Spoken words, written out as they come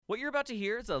What you're about to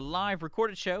hear is a live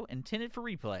recorded show intended for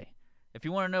replay. If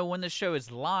you want to know when the show is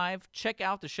live, check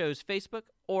out the show's Facebook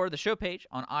or the show page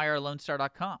on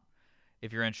irlonestar.com.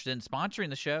 If you're interested in sponsoring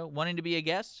the show, wanting to be a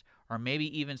guest, or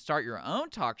maybe even start your own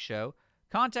talk show,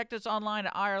 contact us online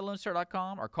at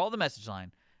irlonestar.com or call the message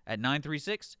line at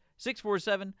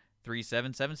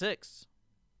 936-647-3776.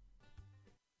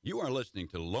 You are listening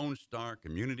to Lone Star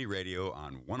Community Radio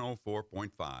on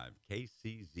 104.5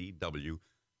 KCZW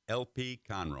LP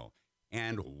Conroe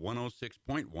and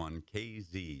 106.1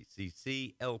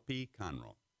 KZCC LP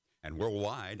Conroe, and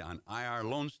worldwide on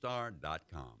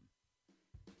irlonestar.com.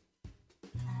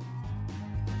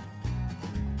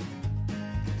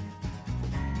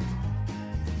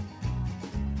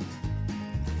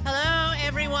 Hello,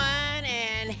 everyone,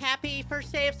 and happy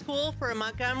first day of school for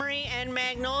Montgomery and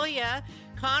Magnolia.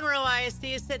 Conroe ISD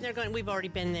is sitting there going, we've already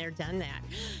been there, done that.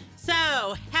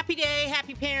 So, happy day,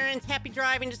 happy parents, happy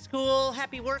driving to school,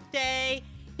 happy work day.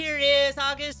 Here it is,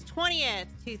 August 20th,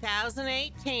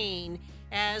 2018,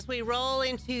 as we roll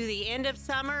into the end of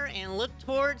summer and look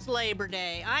towards Labor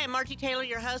Day. I am Margie Taylor,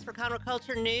 your host for Conroe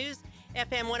Culture News,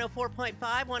 FM 104.5,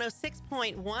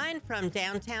 106.1 from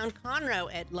downtown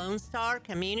Conroe at Lone Star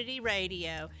Community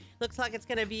Radio. Looks like it's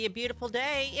going to be a beautiful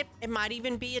day. It might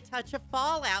even be a touch of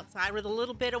fall outside with a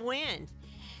little bit of wind.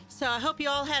 So I hope you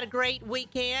all had a great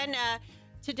weekend.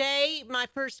 Today, my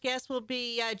first guest will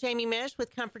be Jamie Mesh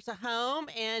with Comforts of Home,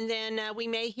 and then we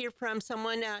may hear from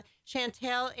someone,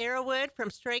 Chantel Arrowwood from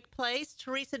Strake Place,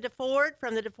 Teresa DeFord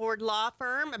from the DeFord Law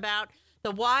Firm about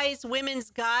the Wise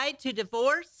Women's Guide to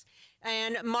Divorce,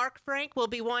 and Mark Frank will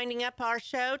be winding up our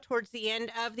show towards the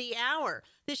end of the hour.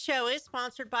 This show is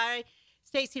sponsored by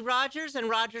Stacy Rogers and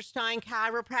Roger Stein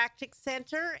Chiropractic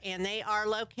Center, and they are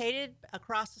located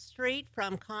across the street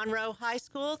from Conroe High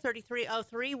School,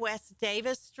 3303 West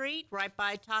Davis Street, right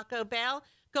by Taco Bell.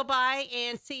 Go by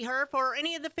and see her for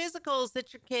any of the physicals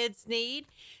that your kids need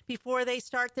before they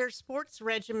start their sports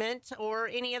regiment or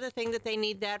any other thing that they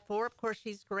need that for. Of course,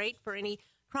 she's great for any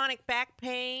chronic back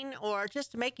pain or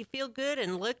just to make you feel good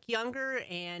and look younger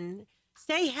and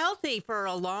stay healthy for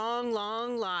a long,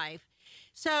 long life.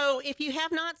 So if you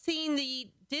have not seen the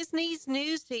Disney's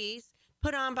Newsies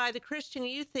put on by the Christian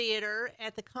Youth Theater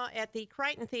at the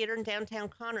Crichton Theater in downtown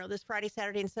Conroe this Friday,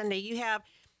 Saturday, and Sunday, you have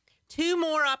two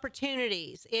more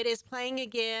opportunities. It is playing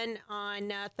again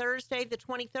on Thursday the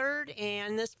 23rd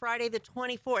and this Friday the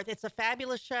 24th. It's a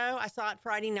fabulous show. I saw it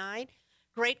Friday night.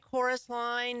 Great chorus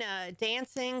line,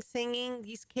 dancing, singing.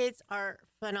 These kids are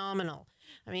phenomenal.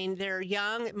 I mean, they're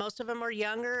young. Most of them are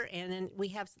younger, and then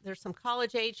there's some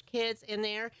college-age kids in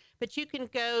there. But you can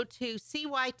go to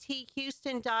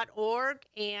cythouston.org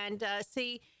and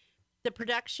see the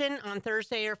production on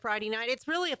Thursday or Friday night. It's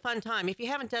really a fun time. If you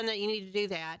haven't done that, you need to do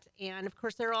that. And, of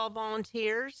course, they're all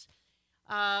volunteers.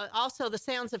 Also, the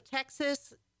Sounds of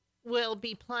Texas will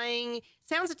be playing.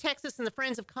 Sounds of Texas and the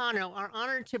Friends of Conroe are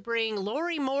honored to bring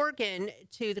Lori Morgan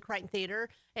to the Crichton Theater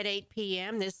at 8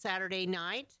 p.m. this Saturday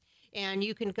night. And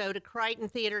you can go to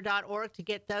crichtontheater.org to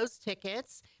get those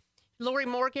tickets. Lori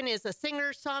Morgan is a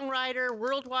singer, songwriter,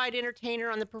 worldwide entertainer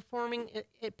on the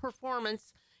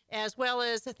performance, as well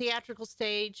as a theatrical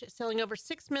stage, selling over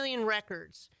 6 million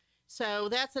records. So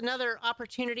that's another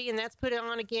opportunity, and that's put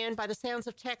on again by the Sounds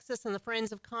of Texas and the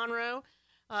Friends of Conroe.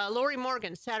 Lori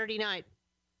Morgan, Saturday night.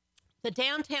 The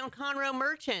Downtown Conroe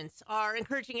Merchants are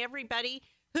encouraging everybody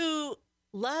who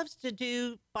loves to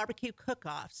do barbecue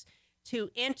cook-offs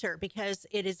to enter because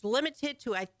it is limited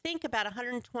to, I think, about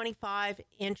 125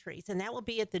 entries, and that will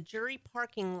be at the Jury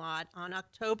parking lot on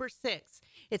October 6th.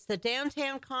 It's the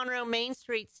Downtown Conroe Main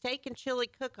Street Steak and Chili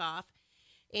Cook-Off,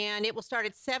 and it will start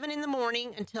at 7 in the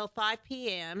morning until 5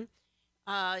 p.m.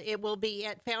 It will be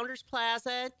at Founders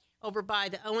Plaza over by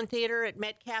the Owen Theater at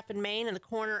Metcalf and Main in the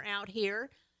corner out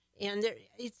here. And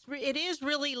it is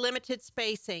really limited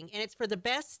spacing, and it's for the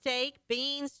best steak,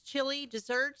 beans, chili,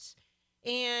 desserts,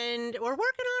 and we're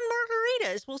working on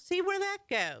margaritas. We'll see where that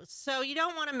goes. So you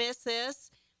don't want to miss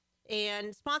this.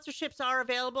 And sponsorships are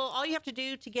available. All you have to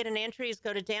do to get an entry is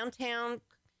go to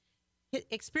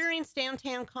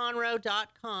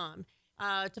experiencedowntownconroe.com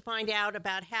to find out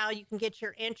about how you can get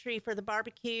your entry for the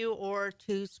barbecue or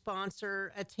to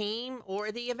sponsor a team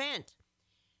or the event.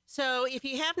 So if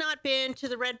you have not been to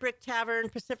the Red Brick Tavern,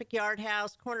 Pacific Yard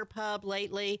House, Corner Pub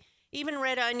lately, even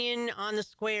Red Onion on the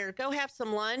square, go have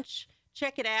some lunch.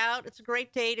 Check it out. It's a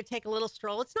great day to take a little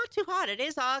stroll. It's not too hot. It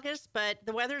is August, but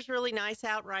the weather's really nice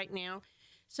out right now.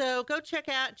 So go check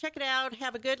it out,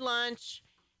 have a good lunch,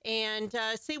 and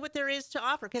see what there is to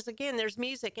offer. Because, again, there's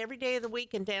music every day of the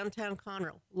week in downtown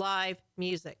Conroe. Live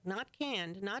music. Not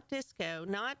canned, not disco,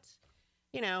 not,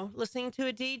 listening to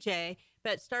a DJ,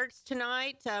 But starts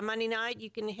tonight, Monday night. You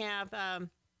can have,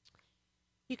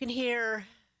 you can hear.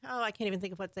 Oh, I can't even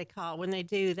think of what they call when they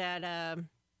do that.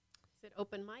 Is it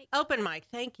open mic? Open mic.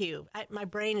 Thank you. My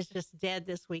brain is just dead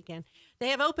this weekend. They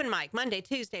have open mic Monday,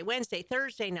 Tuesday, Wednesday,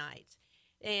 Thursday nights.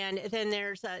 And then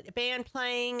there's a band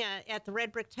playing at the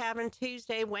Red Brick Tavern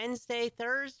Tuesday, Wednesday,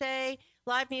 Thursday.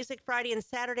 Live music Friday and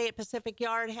Saturday at Pacific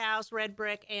Yard House, Red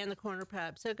Brick, and the Corner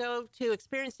Pub. So go to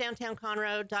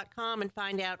experiencedowntownconroe.com and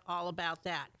find out all about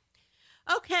that.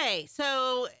 Okay,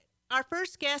 so our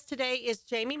first guest today is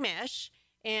Jamie Mesh,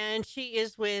 and she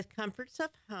is with Comforts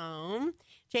of Home.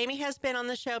 Jamie has been on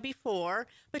the show before,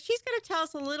 but she's going to tell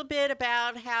us a little bit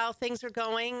about how things are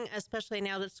going, especially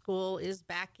now that school is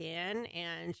back in,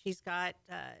 and she's got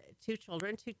 2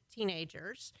 children, 2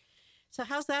 teenagers. So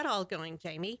how's that all going,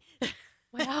 Jamie?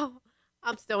 Well,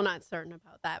 I'm still not certain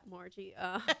about that, Margie.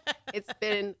 It's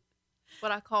been what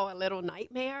I call a little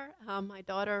nightmare. My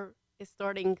daughter is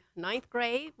starting 9th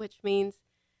grade, which means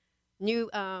new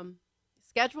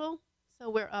schedule. So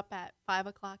we're up at 5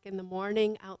 o'clock in the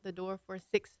morning, out the door for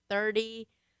 6:30,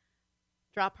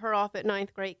 drop her off at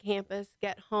 9th grade campus,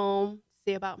 get home,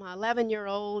 see about my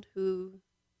 11-year-old who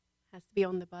has to be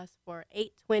on the bus for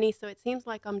 8:20. So it seems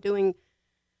like I'm doing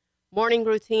morning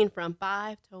routine from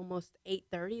 5 to almost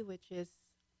 8:30, which is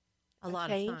A lot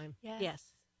change. of time.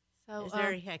 Yes. So It's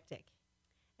very hectic.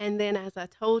 and then, as I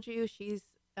told you, she's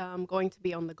going to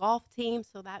be on the golf team.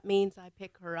 So that means I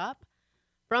pick her up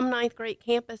from 9th grade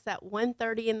campus at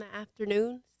 1:30 in the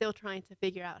afternoon, still trying to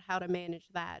figure out how to manage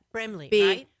that. Brimley, Being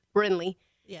right? Brinley.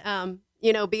 Yeah.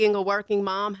 Being a working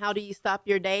mom, how do you stop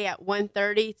your day at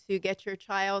 1:30 to get your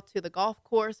child to the golf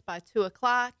course by 2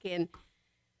 o'clock and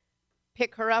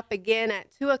pick her up again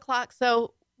at 2 o'clock?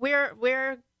 So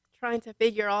we're trying to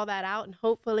figure all that out, and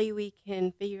hopefully we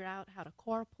can figure out how to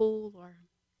carpool or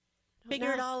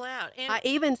Figure it all out. And I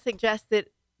even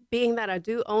suggested, being that I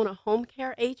do own a home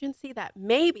care agency, that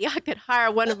maybe I could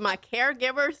hire one of my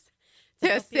caregivers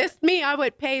to assist me. I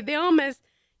would pay them as,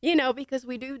 because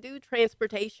we do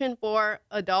transportation for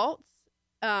adults,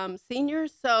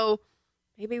 seniors. So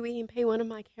maybe we can pay one of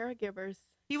my caregivers.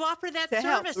 you offer that To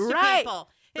help. service to Right. people.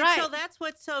 And Right. so that's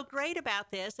what's so great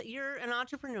about this. You're an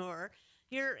entrepreneur.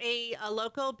 You're a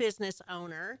local business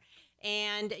owner,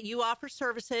 and you offer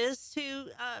services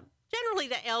to generally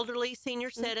the elderly, senior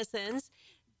citizens.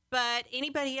 But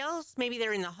anybody else, maybe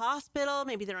they're in the hospital,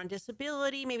 maybe they're on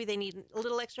disability, maybe they need a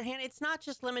little extra hand. It's not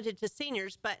just limited to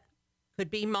seniors, but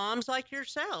could be moms like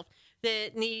yourself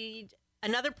that need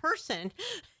another person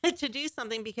to do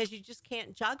something because you just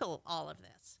can't juggle all of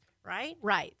this, right?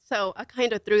 Right. So I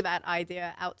kind of threw that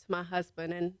idea out to my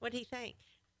husband, and What do you think?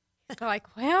 he's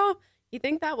like, well, you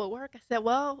think that will work? I said,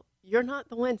 well, you're not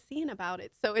the one seeing about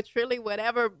it. So it's really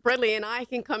whatever Brinley and I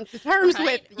can come to terms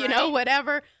Right, with, right.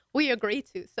 whatever we agree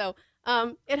to. So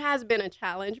it has been a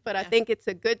challenge, but I Yeah. think it's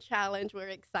a good challenge. We're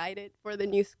excited for the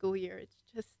new school year. It's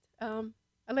just a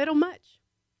little much.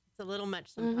 It's a little much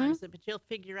sometimes, but you'll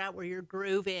figure out where your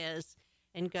groove is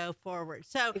and go forward.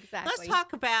 So let's Exactly.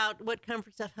 talk about what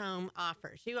Comforts of Home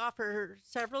offers. You offer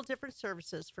several different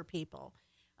services for people,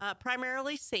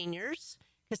 primarily seniors,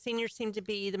 because seniors seem to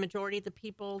be the majority of the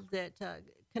people that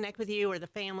connect with you or the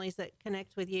families that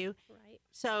connect with you. Right.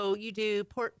 So you do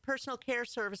personal care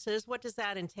services. What does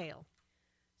that entail?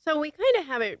 So we kind of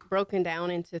have it broken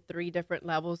down into 3 different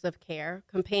levels of care: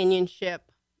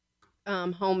 companionship,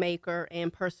 homemaker,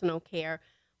 and personal care.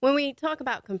 When we talk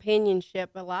about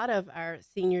companionship, a lot of our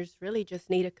seniors really just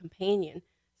need a companion,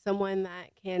 someone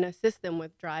that can assist them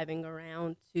with driving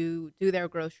around to do their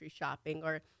grocery shopping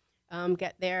or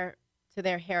get to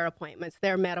their hair appointments,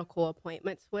 their medical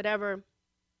appointments, whatever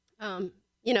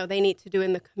they need to do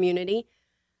in the community,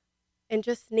 and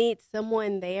just need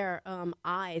someone there,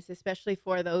 eyes, especially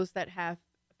for those that have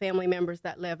family members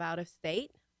that live out of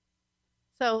state.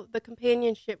 So the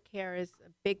companionship care is a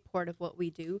big part of what we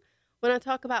do. When I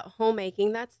talk about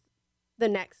homemaking, that's the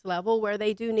next level, where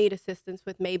they do need assistance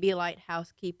with maybe light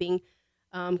housekeeping,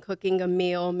 cooking a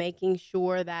meal, making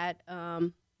sure that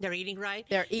They're eating right?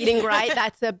 they're eating right.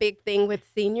 That's a big thing with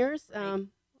seniors. Right.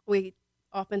 We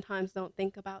oftentimes don't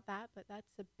think about that, but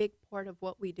that's a big part of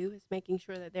what we do, is making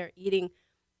sure that they're eating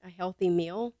a healthy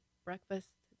meal, breakfast,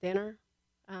 dinner.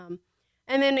 And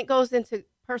then it goes into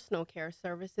personal care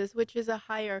services, which is a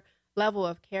higher level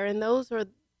of care. And those are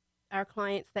our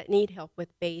clients that need help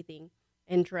with bathing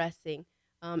and dressing,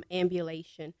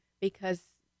 ambulation, because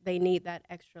they need that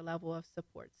extra level of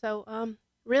support. So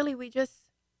really, we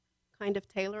just kind of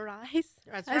tailorize.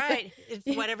 That's right.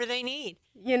 It's whatever they need.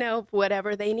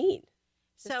 Whatever they need.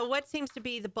 So what seems to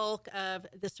be the bulk of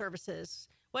the services?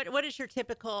 What is your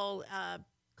typical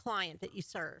client that you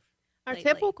serve? Our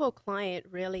lately? typical client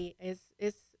really is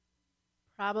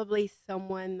probably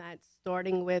someone that's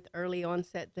starting with early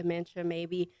onset dementia,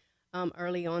 maybe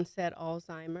early onset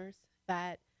Alzheimer's,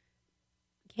 that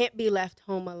can't be left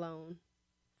home alone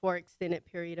for extended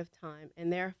period of time,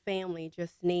 and their family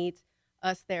just needs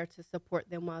us there to support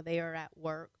them while they are at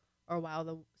work or while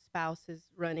the spouse is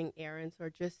running errands or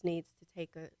just needs to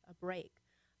take a break.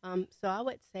 So I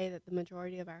would say that the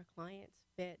majority of our clients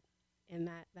fit in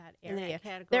that In area. that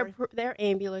category? They're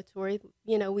ambulatory.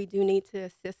 You know, we do need to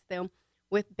assist them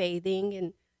with bathing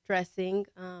and dressing.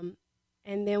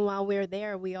 And then while we're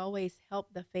there, we always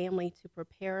help the family to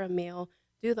prepare a meal,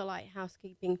 do the light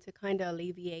housekeeping to kind of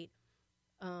alleviate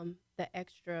the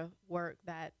extra work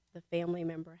that the family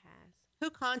member has. Who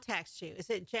contacts you? Is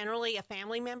it generally a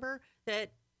family member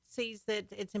that sees that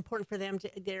it's important for them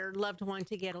to their loved one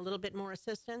to get a little bit more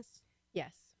assistance?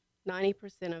 Yes,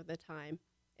 90% of the time,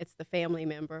 it's the family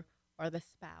member or the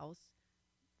spouse,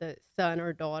 the son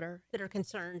or daughter. That are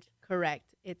concerned.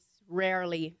 Correct. It's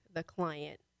rarely the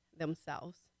client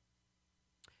themselves.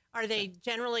 Are they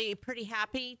generally pretty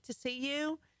happy to see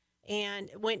you? And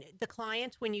when the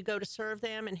client, when you go to serve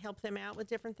them and help them out with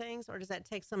different things, or does that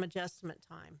take some adjustment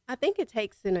time? I think it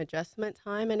takes an adjustment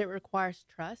time and it requires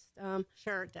trust.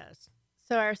 Sure, it does.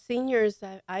 So our seniors,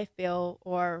 I feel,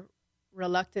 are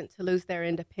reluctant to lose their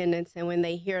independence, and when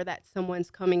they hear that someone's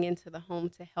coming into the home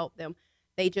to help them,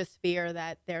 they just fear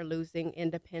that they're losing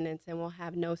independence and will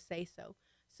have no say so.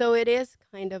 So it is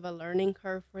kind of a learning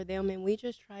curve for them, and we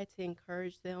just try to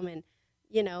encourage them and,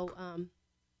 you know,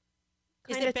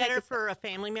 Is kinda it take better a for a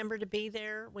family member to be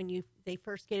there when they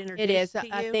first get introduced It is. to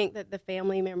you? I think that the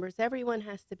family members, everyone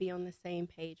has to be on the same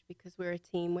page because we're a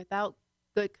team. Without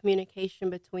good communication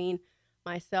between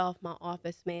myself, my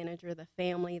office manager, the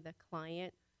family, the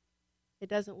client, it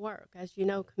doesn't work. As you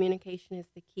know, communication is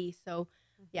the key. So,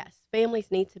 yes,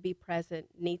 families need to be present,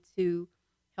 need to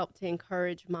help to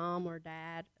encourage mom or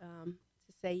dad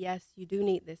to say, yes, you do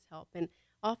need this help. And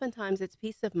oftentimes it's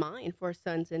peace of mind for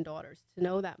sons and daughters to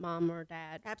know that mom or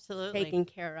dad Absolutely. taken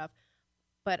care of.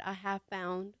 But I have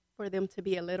found for them to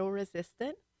be a little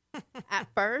resistant at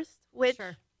first, which,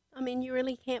 Sure. I mean, you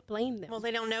really can't blame them. Well,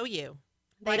 they don't know you.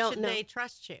 They Why don't should know. they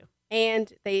trust you?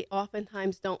 And they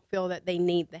oftentimes don't feel that they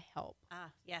need the help. Ah,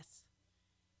 yes.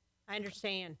 I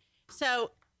understand.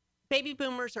 So, baby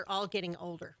boomers are all getting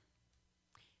older.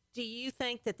 Do you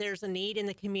think that there's a need in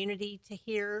the community to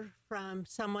hear from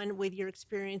someone with your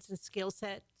experience and skill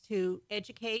set to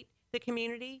educate the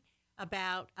community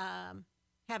about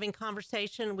having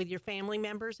conversation with your family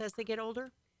members as they get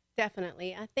older?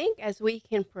 Definitely. I think as we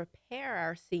can prepare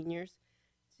our seniors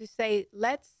to say,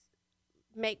 let's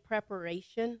make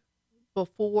preparation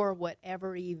before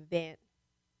whatever event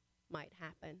might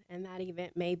happen. And that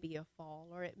event may be a fall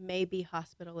or it may be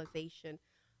hospitalization.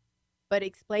 But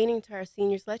explaining to our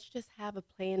seniors, let's just have a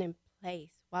plan in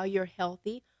place while you're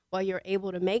healthy, while you're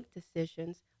able to make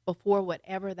decisions before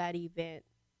whatever that event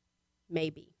may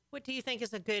be. What do you think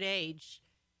is a good age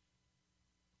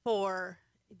for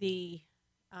the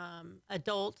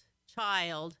adult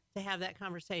child to have that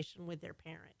conversation with their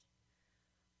parent?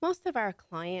 Most of our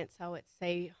clients, I would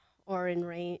say, are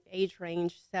in age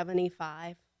range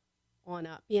 75 on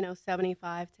up,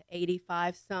 75 to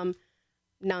 85, some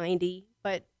 90.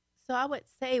 But so I would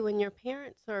say when your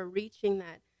parents are reaching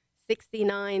that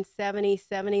 69, 70,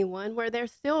 71, where they're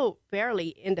still fairly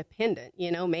independent,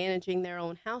 managing their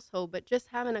own household, but just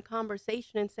having a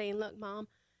conversation and saying, look, mom,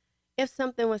 if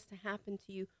something was to happen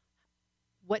to you,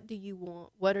 what do you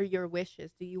want? What are your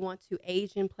wishes? Do you want to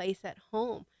age in place at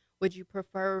home? Would you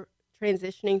prefer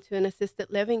transitioning to an assisted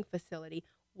living facility?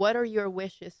 What are your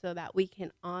wishes so that we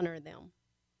can honor them?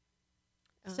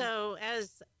 So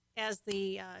as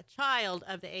the child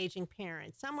of the aging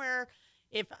parent, somewhere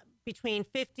if between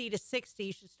 50 to 60,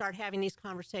 you should start having these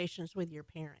conversations with your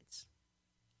parents,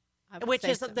 I would which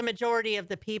say is so. the majority of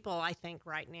the people, I think,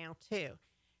 right now, too.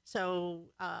 So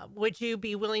would you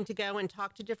be willing to go and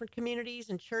talk to different communities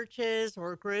and churches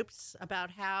or groups about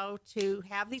how to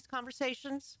have these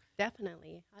conversations?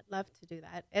 Definitely. I'd love to do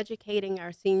that. Educating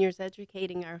our seniors,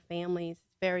 educating our families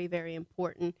is very, very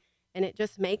important. And it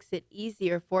just makes it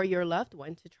easier for your loved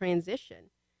one to transition.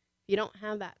 If you don't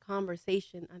have that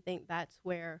conversation, I think that's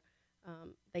where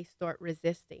they start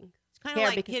resisting. It's kind of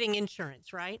like getting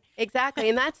insurance, right? Exactly.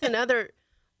 And that's another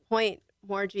point,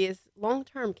 Margie, is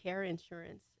long-term care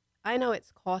insurance. I know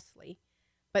it's costly,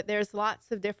 but there's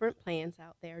lots of different plans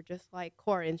out there, just like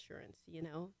core insurance,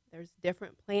 There's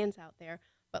different plans out there.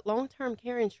 But long-term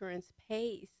care insurance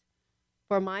pays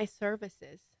for my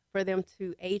services for them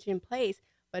to age in place,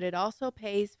 but it also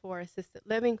pays for assisted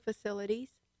living facilities,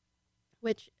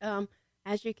 which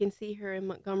as you can see here in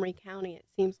Montgomery County, it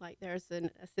seems like there's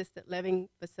an assisted living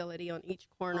facility on each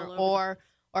corner, All over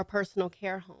or personal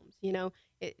care homes. You know,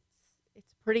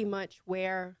 it's pretty much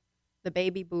where the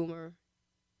baby boomer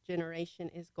generation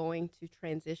is going to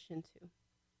transition to.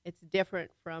 It's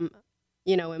different from,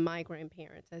 you know, in my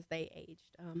grandparents as they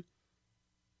aged.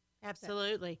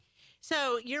 Absolutely.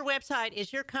 So your website is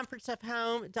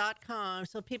yourcomfortsofhome.com,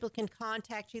 so people can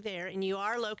contact you there. And you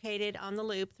are located on the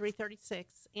Loop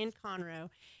 336 in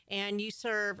Conroe. And you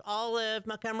serve all of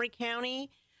Montgomery County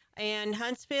and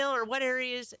Huntsville, or what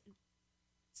areas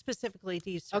specifically do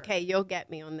you serve? Okay, you'll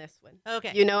get me on this one.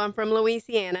 Okay. You know, I'm from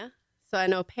Louisiana, so I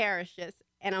know parishes,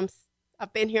 and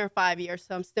I've been here 5 years,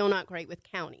 so I'm still not great with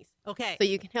counties. Okay. So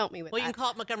you can help me with Well, that. you can call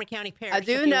it Montgomery County Parish. I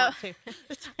do if you know. want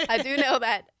to. I do know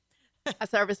that I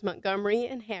service Montgomery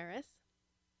and Harris.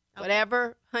 Okay.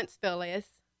 Whatever Huntsville is.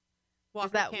 Walker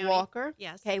Is that County. Walker?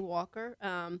 Yes. Okay, Walker.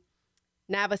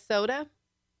 Navasota.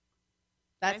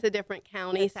 That's Okay. a different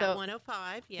county. It's at So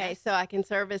 105. Yes. okay, so I can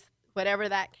service whatever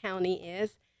that county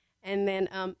is. And then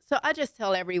so I just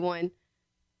tell everyone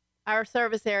our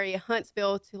service area,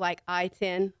 Huntsville to like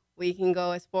I-10, we can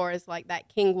go as far as like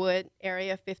that Kingwood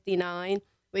area, 59.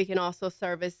 We can also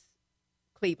service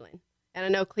Cleveland. And I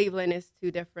know Cleveland is 2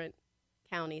 different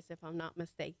counties, if I'm not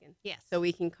mistaken. Yes. So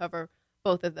we can cover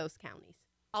both of those counties.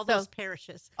 all so- those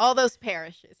parishes. All those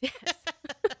parishes, yes.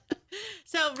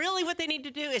 So really what they need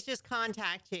to do is just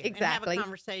contact you and Exactly. have a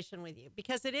conversation with you,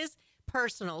 because it is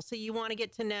personal. So you want to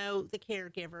get to know the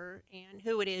caregiver and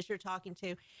who it is you're talking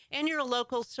to. And you're a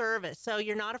local service, so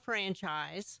you're not a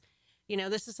franchise. You know,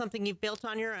 this is something you've built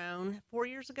on your own 4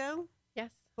 years ago.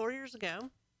 Yes. 4 years ago.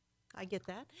 I get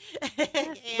that.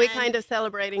 Yes. We kind of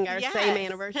celebrating our same Yes.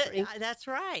 anniversary. That's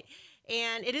right.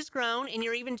 And it has grown, and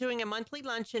you're even doing a monthly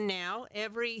luncheon now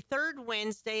every third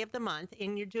Wednesday of the month.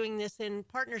 And you're doing this in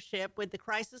partnership with the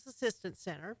Crisis Assistance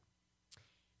Center,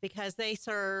 because they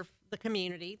serve the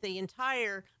community, the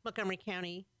entire Montgomery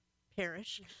County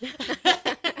parish.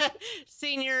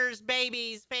 Seniors,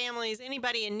 babies, families,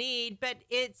 anybody in need. But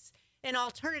it's an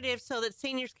alternative so that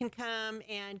seniors can come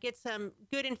and get some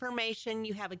good information.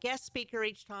 You have a guest speaker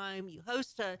each time. You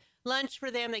host a lunch for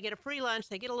them. They get a free lunch.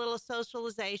 They get a little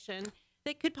socialization.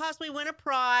 They could possibly win a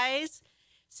prize.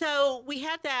 So we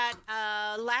had that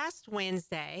last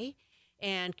Wednesday,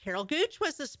 and Carol Gooch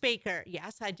was the speaker.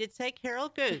 Yes, I did say Carol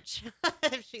Gooch,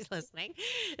 if she's listening.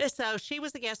 So she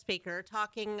was the guest speaker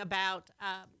talking about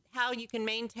how you can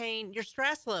maintain your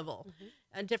stress level,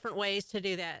 different ways to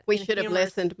do that. We in a should have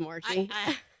humorous- listened, Margie.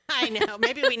 I know.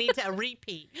 Maybe we need a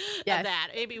repeat Yes. of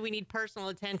that. Maybe we need personal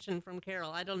attention from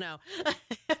Carol. I don't know.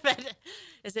 But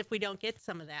as if we don't get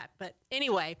some of that. But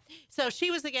anyway, so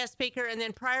she was the guest speaker. And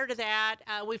then prior to that,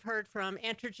 we've heard from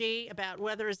Entergy about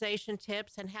weatherization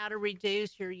tips and how to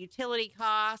reduce your utility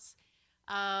costs.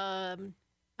 Build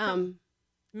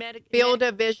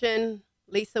a Vision,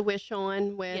 Lisa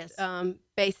Wishon with Yes.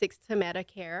 Basics to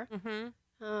Medicare.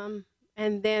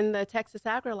 And then the Texas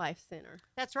AgriLife Center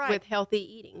That's right. with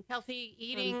healthy eating. Healthy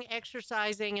eating,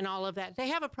 exercising, and all of that. They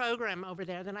have a program over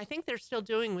there that I think they're still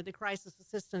doing with the Crisis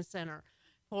Assistance Center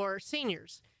for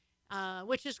seniors,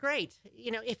 which is great.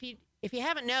 You know, if you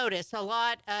haven't noticed, a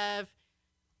lot of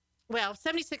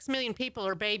 76 million people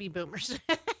are baby boomers,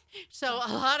 so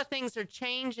a lot of things are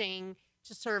changing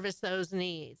to service those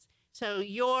needs. So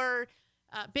your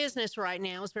business right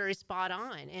now is very spot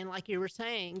on, and like you were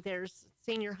saying, there's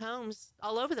senior homes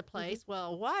all over the place.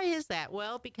 Well, why is that?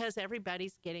 Well, because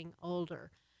everybody's getting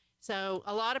older. So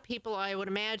a lot of people, I would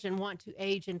imagine, want to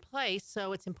age in place.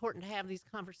 So it's important to have these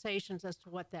conversations as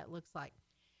to what that looks like.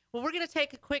 Well, we're going to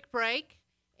take a quick break,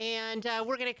 and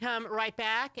we're going to come right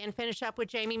back and finish up with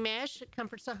Jamie Mesh at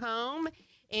Comforts of Home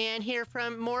and hear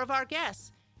from more of our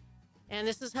guests. And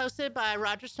this is hosted by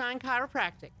Roger Stein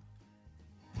Chiropractic.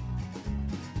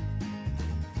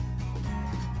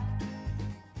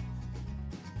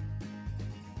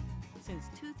 Since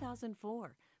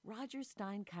 2004, Roger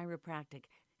Stein Chiropractic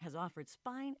has offered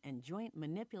spine and joint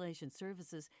manipulation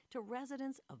services to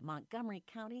residents of Montgomery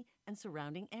County and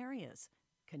surrounding areas.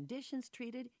 Conditions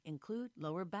treated include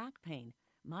lower back pain,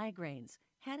 migraines,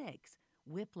 headaches,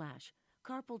 whiplash,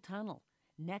 carpal tunnel,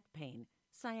 neck pain,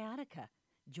 sciatica,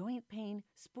 joint pain,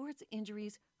 sports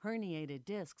injuries, herniated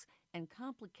discs, and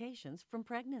complications from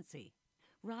pregnancy.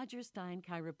 Roger Stein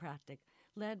Chiropractic,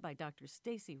 led by Dr.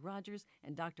 Stacy Rogers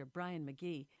and Dr. Brian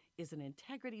McGee, is an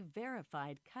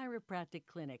integrity-verified chiropractic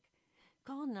clinic.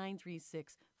 Call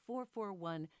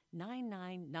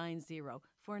 936-441-9990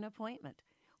 for an appointment,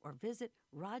 or visit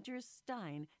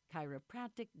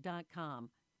rogerssteinchiropractic.com.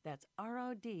 That's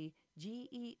RODGERSSTEIN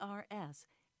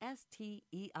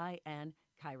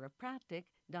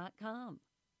chiropractic.com.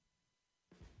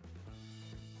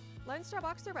 Lone Star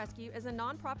Boxer Rescue is a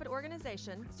nonprofit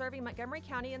organization serving Montgomery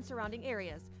County and surrounding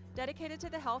areas, dedicated to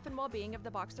the health and well-being of the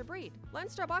boxer breed. Lone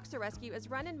Star Boxer Rescue is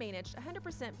run and managed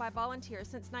 100% by volunteers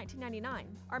since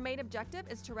 1999. Our main objective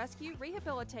is to rescue,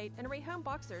 rehabilitate, and rehome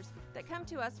boxers that come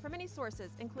to us from many sources,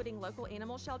 including local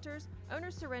animal shelters, owner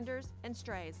surrenders, and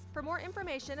strays. For more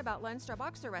information about Lone Star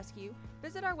Boxer Rescue,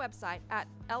 visit our website at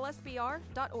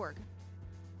lsbr.org.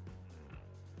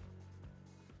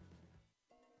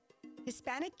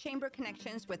 Hispanic Chamber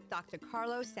Connections with Dr.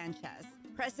 Carlos Sanchez,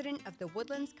 President of the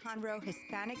Woodlands Conroe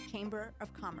Hispanic Chamber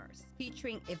of Commerce,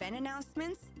 featuring event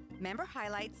announcements, member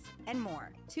highlights, and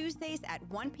more. Tuesdays at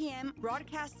 1 p.m.,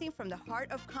 broadcasting from the heart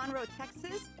of Conroe,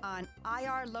 Texas on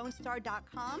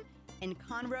irlonestar.com and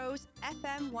Conroe's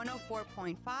FM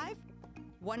 104.5,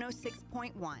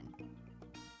 106.1.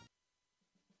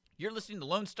 You're listening to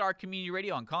Lone Star Community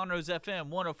Radio on Conroe's FM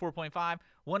 104.5,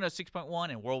 106.1,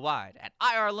 and worldwide at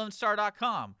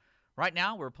irlonestar.com. Right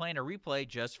now, we're playing a replay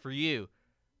just for you.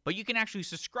 But you can actually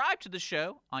subscribe to the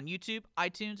show on YouTube,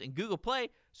 iTunes, and Google Play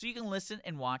so you can listen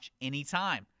and watch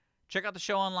anytime. Check out the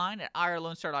show online at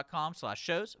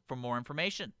irlonestar.com/shows for more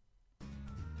information.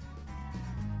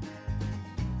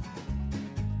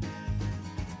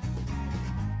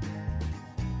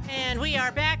 And we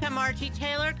are back. I'm Margie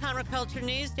Taylor, Conroe Culture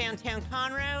News, downtown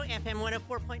Conroe, FM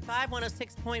 104.5,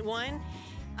 106.1,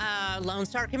 Lone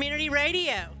Star Community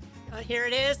Radio. Here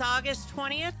it is, August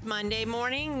 20th, Monday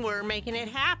morning. We're making it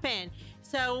happen.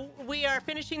 So we are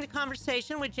finishing the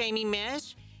conversation with Jamie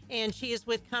Mish, and she is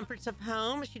with Comforts of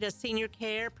Home. She does senior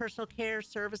care, personal care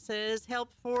services,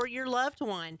 help for your loved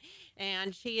one.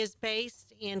 And she is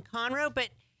based in Conroe, but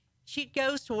she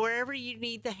goes to wherever you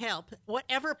need the help,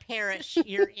 whatever parish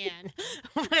you're in,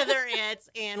 whether it's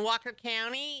in Walker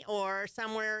County or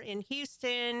somewhere in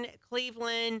Houston,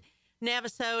 Cleveland,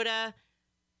 Navasota,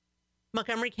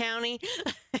 Montgomery County,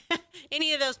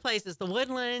 any of those places, the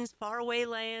Woodlands, faraway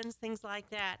lands, things like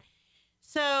that.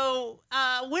 So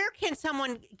where can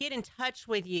someone get in touch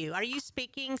with you? Are you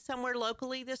speaking somewhere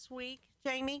locally this week,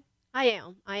 Jamie? I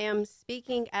am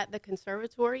speaking at the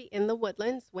conservatory in the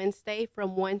Woodlands Wednesday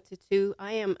from 1 to 2.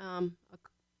 I am a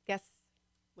guest,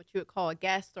 what you would call a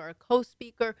guest or a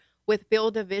co-speaker with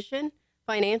Field Division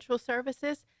Financial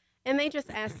Services. And they just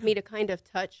asked me to kind of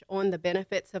touch on the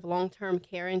benefits of long-term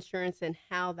care insurance and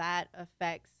how that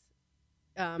affects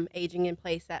aging in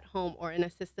place at home or an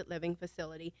assisted living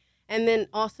facility. And then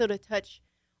also to touch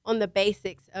on the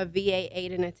basics of VA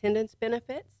aid and attendance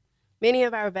benefits. Many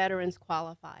of our veterans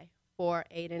qualify for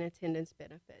aid and attendance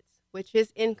benefits, which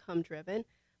is income driven.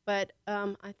 But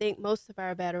I think most of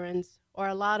our veterans, or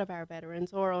a lot of our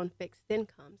veterans, are on fixed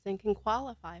incomes and can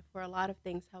qualify for a lot of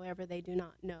things, however, they do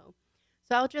not know.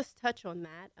 So I'll just touch on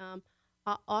that.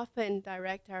 I often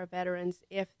direct our veterans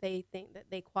if they think that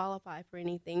they qualify for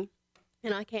anything,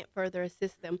 and I can't further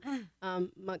assist them.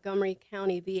 Montgomery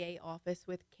County VA office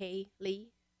with Kay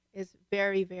Lee is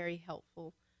very, very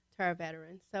helpful to our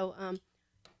veterans. So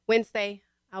Wednesday,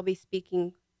 I'll be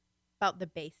speaking about the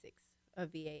basics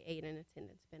of VA aid and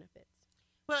attendance benefits.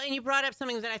 Well, and you brought up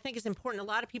something that I think is important. A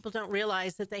lot of people don't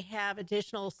realize that they have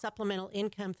additional supplemental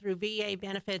income through VA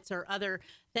benefits or other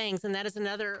things, and that is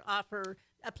another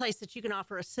a place that you can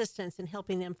offer assistance in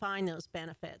helping them find those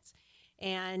benefits.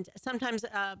 And sometimes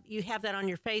you have that on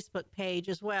your Facebook page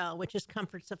as well, which is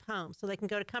Comforts of Home. So they can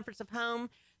go to Comforts of Home.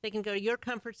 They can go to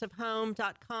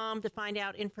yourcomfortsofhome.com to find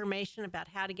out information about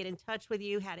how to get in touch with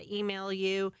you, how to email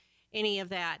you, any of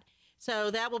that. So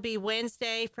that will be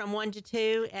Wednesday from 1 to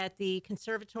 2 at the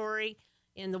Conservatory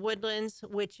in the Woodlands,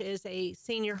 which is a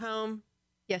senior home.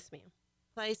 Yes, ma'am.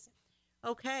 Place.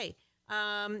 Okay.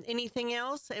 Anything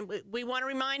else? And we want to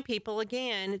remind people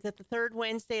again that the third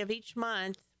Wednesday of each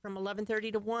month from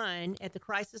 11:30 to 1 at the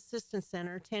Crisis Assistance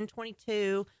Center,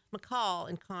 1022 McCall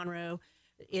in Conroe,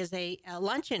 is a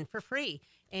luncheon for free.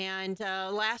 And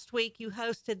last week you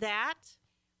hosted that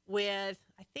with,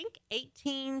 I think,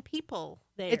 18 people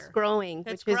there. It's growing,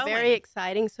 which is very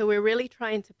exciting. So we're really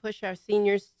trying to push our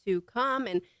seniors to come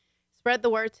and spread the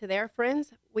word to their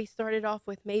friends. We started off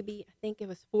with maybe, I think it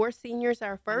was 4 seniors,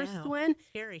 our first one.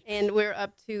 Scary. And we're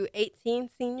up to 18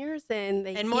 seniors.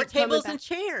 And more tables and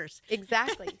chairs.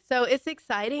 Exactly. So it's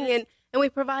exciting. And we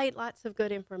provide lots of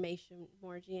good information,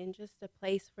 Margie, and just a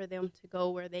place for them to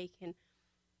go where they can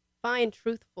find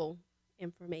truthful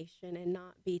information and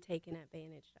not be taken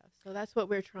advantage of. So that's what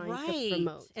we're trying to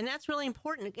promote. And that's really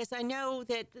important because I know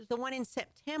that the one in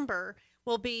September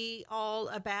will be all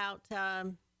about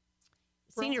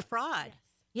senior fraud.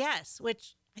 Yes,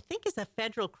 which I think is a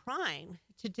federal crime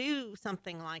to do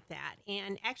something like that.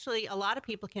 And actually, a lot of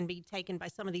people can be taken by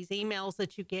some of these emails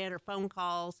that you get or phone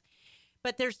calls.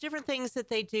 But there's different things that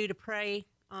they do to prey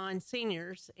on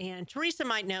seniors. And Teresa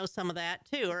might know some of that,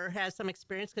 too, or has some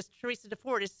experience, because Teresa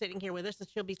DeFord is sitting here with us, and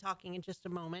she'll be talking in just a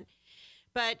moment.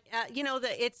 But,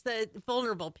 it's the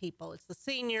vulnerable people. It's the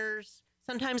seniors,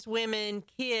 sometimes women,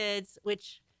 kids,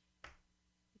 which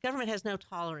the government has no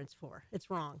tolerance for. It's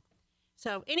wrong.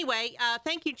 So anyway,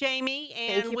 thank you, Jamie,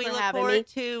 and Thank you we for look having forward me.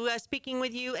 to speaking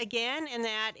with you again, and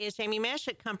that is Jamie Mesh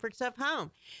at Comforts of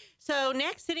Home. So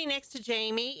sitting next to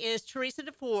Jamie is Teresa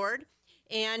DeFord,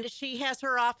 and she has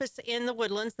her office in the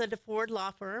Woodlands, the DeFord Law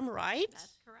Firm, right?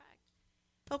 That's correct.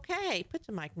 Okay, put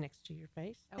the mic next to your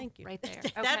face. Oh, Thank you. Right there.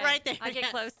 That Okay. right there. I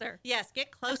get closer. Yes,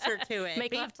 get closer to it.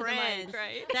 Make Be love friends. to the mic,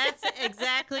 right? That's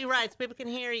exactly right, so people can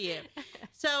hear you.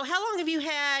 So how long have you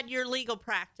had your legal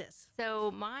practice?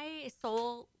 So my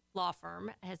sole law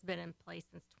firm has been in place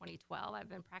since 2012. I've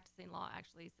been practicing law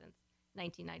actually since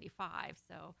 1995,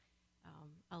 so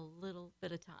a little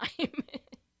bit of time.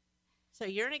 So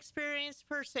you're an experienced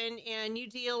person, and you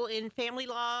deal in family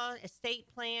law, estate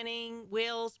planning,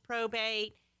 wills,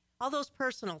 probate, all those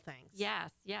personal things.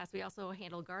 Yes. We also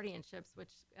handle guardianships, which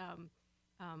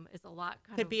is a lot.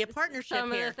 Could be a partnership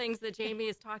Some here. of the things that Jamie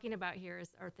is talking about here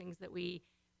are things that we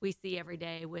see every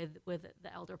day with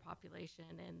the elder population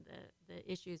and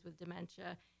the issues with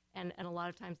dementia, and a lot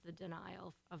of times the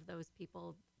denial of those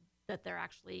people that they're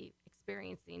actually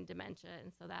experiencing dementia,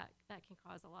 and so that can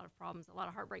cause a lot of problems, a lot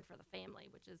of heartbreak for the family,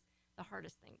 which is the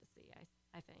hardest thing to see,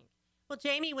 I think. Well,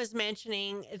 Jamie was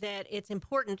mentioning that it's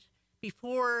important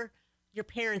before your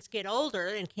parents get older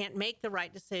and can't make the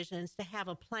right decisions to have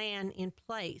a plan in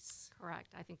place.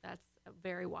 Correct. I think that's a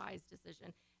very wise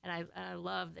decision, and I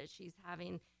love that she's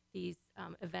having these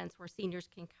events where seniors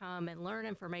can come and learn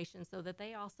information so that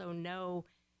they also know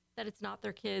that it's not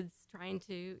their kids trying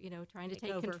to take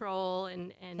over. control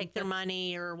and Take their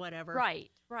money or whatever.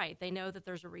 Right. They know that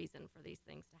there's a reason for these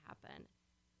things to happen.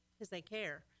 Because they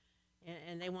care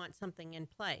and they want something in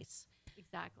place.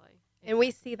 Exactly. And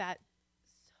we see that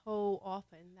so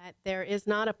often, that there is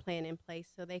not a plan in place.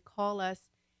 So they call us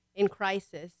in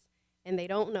crisis, and they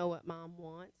don't know what mom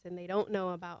wants, and they don't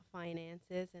know about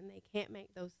finances, and they can't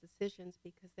make those decisions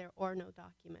because there are no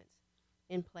documents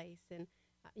in place. And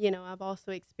I've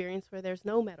also experienced where there's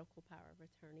no medical power of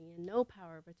attorney and no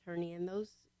power of attorney, and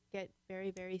those get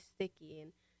very, very sticky.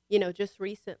 And, just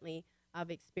recently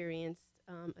I've experienced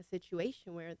a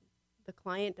situation where the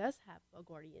client does have a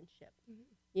guardianship,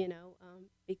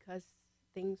 because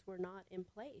things were not in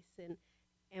place.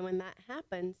 And when that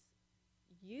happens,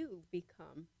 you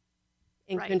become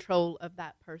in Right. control of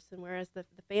that person, whereas the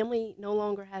family no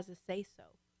longer has a say-so.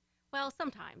 Well,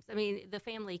 sometimes. I mean, the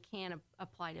family can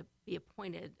apply to be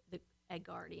appointed a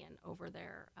guardian over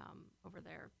their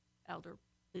elderly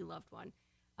loved one.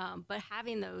 But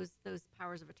having those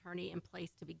powers of attorney in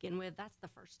place to begin with, that's the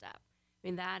first step. I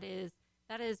mean, that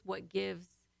is what gives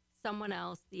someone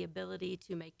else the ability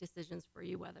to make decisions for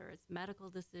you, whether it's medical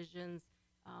decisions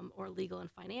or legal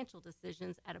and financial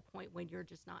decisions at a point when you're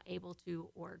just not able to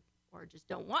or just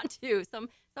don't want to. Some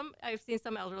I've seen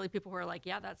some elderly people who are like,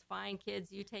 yeah, that's fine,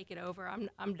 kids, you take it over.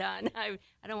 I'm done. I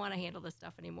don't want to handle this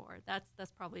stuff anymore.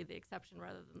 That's probably the exception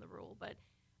rather than the rule.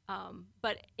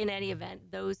 But in any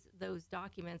event, those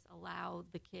documents allow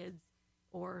the kids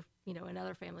or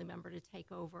another family member to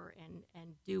take over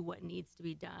and do what needs to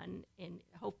be done in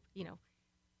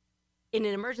an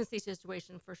emergency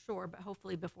situation for sure, but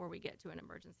hopefully before we get to an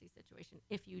emergency situation.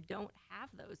 If you don't have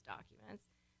those documents,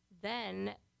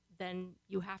 then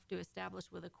you have to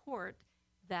establish with a court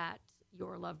that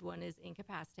your loved one is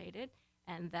incapacitated,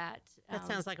 and that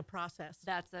Sounds like a process.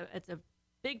 it's a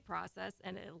big process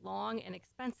and a long and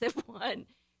expensive one.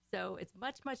 So it's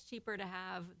much, much cheaper to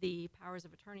have the powers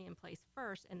of attorney in place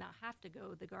first and not have to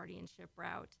go the guardianship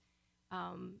route.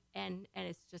 And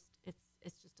it's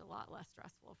just a lot less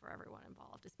stressful for everyone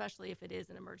involved, especially if it is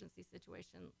an emergency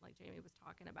situation like Jamie was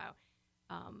talking about.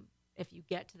 If you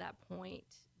get to that point,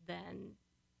 then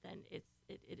it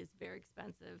is very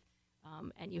expensive,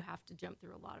 and you have to jump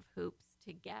through a lot of hoops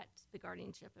to get the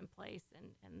guardianship in place,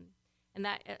 and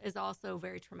that is also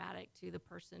very traumatic to the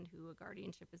person who a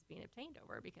guardianship is being obtained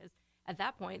over, because at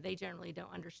that point they generally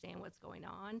don't understand what's going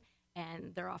on,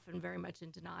 and they're often very much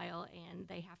in denial, and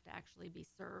they have to actually be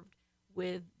served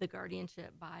with the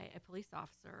guardianship by a police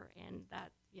officer, and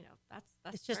that's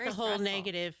It's just very a whole stressful.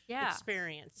 negative Yeah.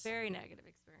 experience. Very negative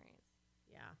experience.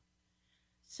 Yeah.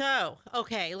 So,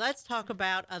 okay, let's talk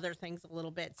about other things a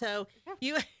little bit. So,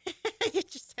 you it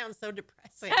just sounds so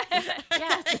depressing.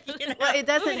 Yes. Well, it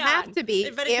doesn't Moving have on. to be.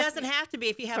 But it doesn't have to be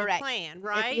if you have Correct. a plan, If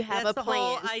right? you have That's a the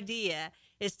whole plan. idea.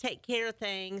 is take care of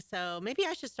things. So maybe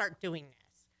I should start doing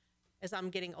this as I'm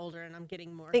getting older and I'm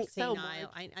getting more Think so,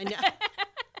 senile. Marge. I know.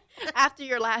 After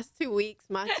your last 2 weeks,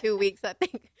 my 2 weeks, I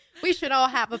think we should all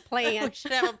have a plan. We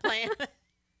should have a plan.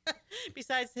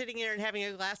 Besides sitting there and having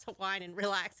a glass of wine and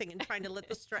relaxing and trying to let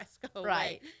the stress go away.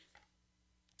 Right.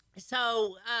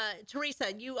 So,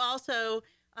 Teresa, you also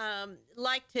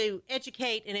like to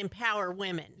educate and empower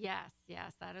women. Yes,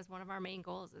 that is one of our main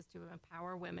goals, is to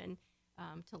empower women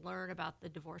to learn about the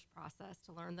divorce process,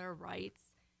 to learn their rights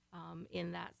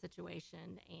in that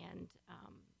situation,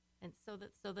 and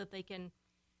so that they can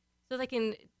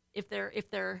if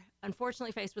they're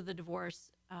unfortunately faced with a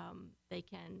divorce, they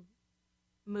can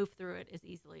move through it as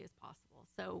easily as possible.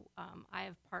 So I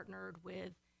have partnered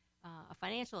with a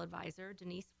financial advisor,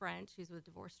 Denise French, who's with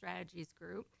Divorce Strategies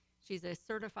Group. She's a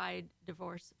certified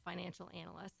divorce financial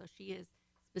analyst, so she is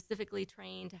specifically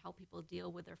trained to help people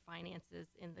deal with their finances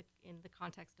in the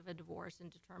context of a divorce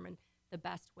and determine the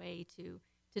best way to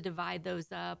divide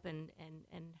those up and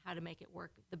how to make it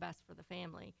work the best for the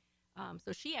family.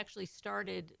 So she actually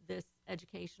started this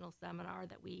educational seminar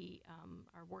that we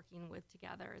are working with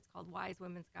together. It's called Wise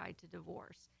Women's Guide to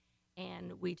Divorce.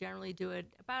 And we generally do it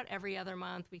about every other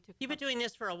month. You've been doing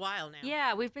this for a while now.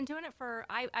 Yeah, we've been doing it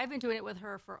I've been doing it with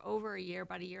her for over a year,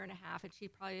 about a year and a half, and she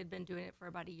probably had been doing it for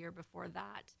about a year before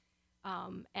that.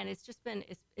 And it's just been,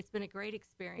 it's been a great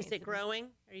experience. Is it growing?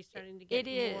 Are you starting to get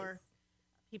more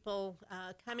people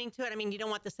coming to it? I mean, you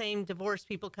don't want the same divorced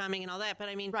people coming and all that, but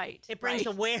I mean, right, it brings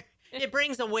it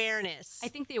brings awareness. I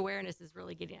think the awareness is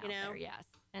really getting out there, yes.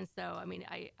 And so, I mean,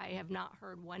 I have not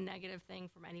heard one negative thing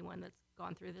from anyone that's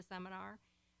gone through the seminar.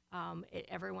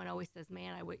 Everyone always says,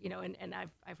 man, I would, and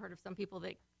I've heard of some people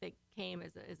that came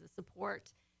as a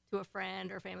support to a friend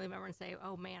or family member and say,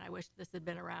 oh man, I wish this had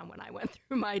been around when I went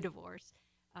through my divorce.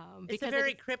 It's a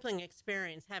very crippling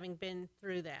experience having been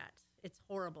through that. It's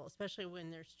horrible, especially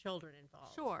when there's children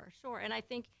involved. Sure. And I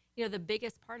think, the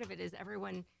biggest part of it is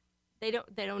everyone, they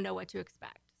don't know what to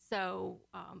expect. So,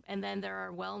 and then there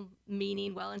are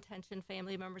well-meaning, well-intentioned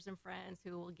family members and friends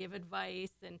who will give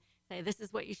advice and say, this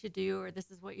is what you should do, or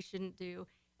this is what you shouldn't do.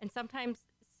 And sometimes,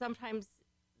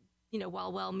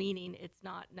 while well-meaning, it's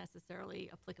not necessarily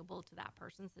applicable to that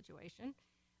person's situation.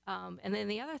 And then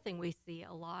the other thing we see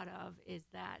a lot of is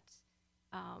that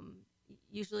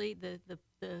usually the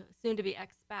soon-to-be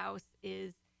ex-spouse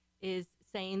is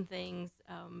saying things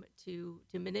to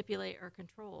manipulate or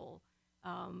control.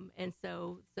 And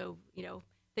so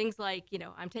things like,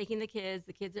 I'm taking the kids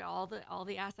are all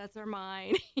the assets are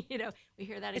mine. We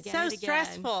hear that again and again. It's so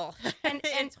stressful. And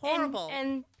it's horrible.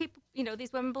 And people,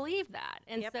 these women believe that.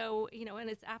 And so, and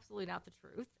it's absolutely not the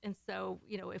truth. And so,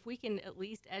 if we can at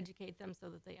least educate them so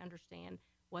that they understand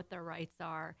what their rights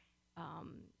are.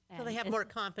 So they have more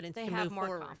confidence to move forward. They have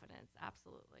more confidence.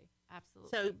 Absolutely.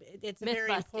 So it's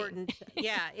very important.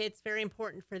 It's very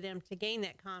important for them to gain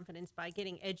that confidence by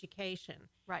getting education.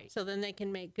 Right. So then they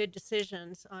can make good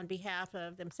decisions on behalf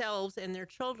of themselves and their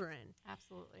children.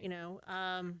 Absolutely.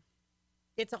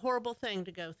 It's a horrible thing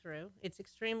to go through. It's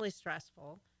extremely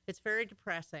stressful. It's very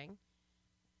depressing.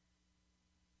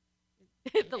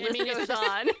 The list goes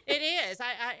on. It is.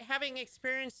 I having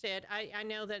experienced it, I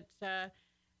know that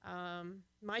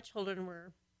my children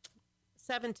were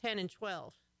 7, 10, and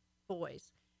 12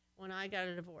 boys when I got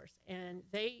a divorce, and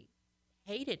they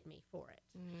hated me for it.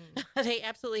 They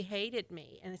absolutely hated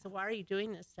me, and they said, why are you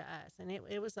doing this to us? And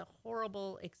it was a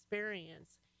horrible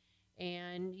experience,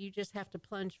 and you just have to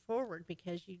plunge forward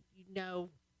because you know,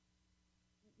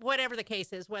 whatever the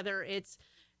case is, whether it's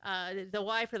the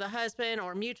wife or the husband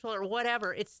or mutual or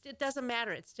whatever, it doesn't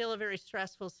matter. It's still a very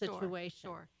stressful situation.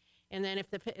 Sure. And then if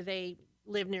they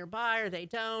live nearby or they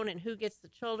don't, and who gets the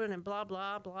children, and blah,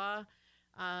 blah, blah.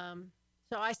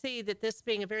 So I see that this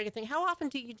being a very good thing. How often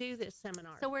do you do this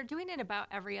seminar? So we're doing it about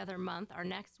every other month. Our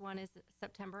next one is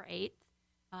September 8th.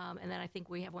 And then I think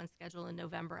we have one scheduled in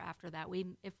November after that.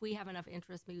 If we have enough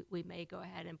interest, we may go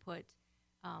ahead and put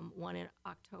one in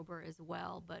October as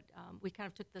well. But we kind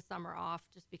of took the summer off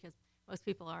just because most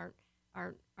people are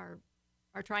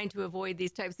trying to avoid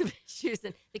these types of issues,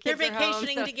 and the kids they're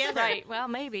vacationing are home, together. Right. Well,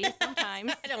 maybe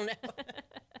sometimes. I don't know.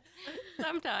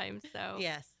 Sometimes. So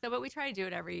yes. So, but we try to do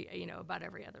it about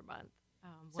every other month.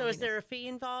 So is there a fee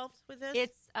involved with this?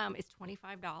 It's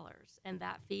 $25, and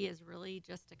that fee is really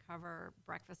just to cover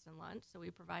breakfast and lunch. So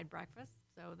we provide breakfast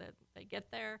so that they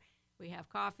get there. We have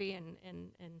coffee and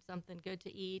something good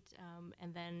to eat,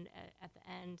 and then at the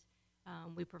end,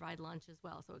 we provide lunch as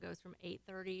well. So it goes from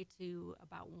 8:30 to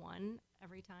about 1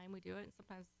 every time we do it. And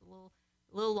sometimes it's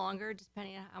a little longer,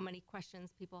 depending on how many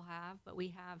questions people have. But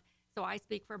so I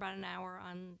speak for about an hour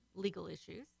on legal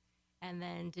issues. And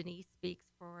then Denise speaks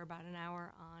for about an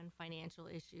hour on financial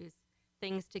issues,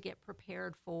 things to get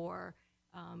prepared for,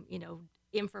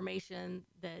 information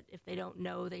that if they don't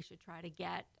know, they should try to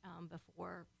get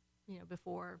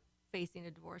before facing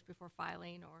a divorce, before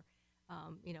filing, or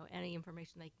any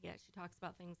information they can get. She talks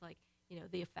about things like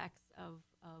the effects of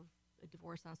a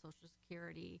divorce on Social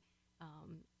Security,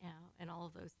 and all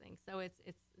of those things. So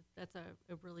that's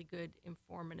a really good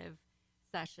informative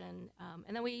session.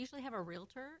 And then we usually have a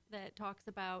realtor that talks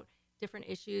about different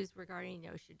issues regarding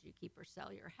should you keep or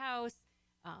sell your house,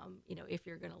 if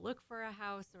you're going to look for a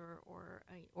house,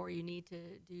 or you need to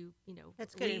do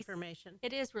that's good lease. Information.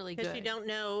 It is really good because you don't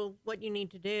know what you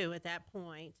need to do at that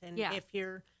point. And if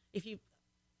you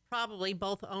probably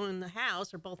both own the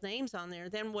house or both names on there,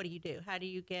 then what do? How do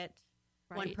you get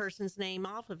one person's name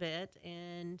off of it,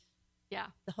 and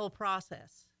the whole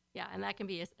process? Yeah, and that can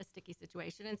be a sticky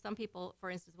situation. And some people, for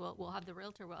instance, will have the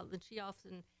realtor. Well, then she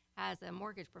often has a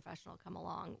mortgage professional come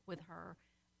along with her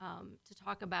to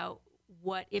talk about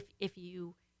what if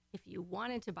you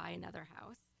wanted to buy another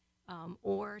house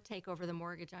or take over the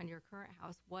mortgage on your current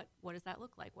house, what does that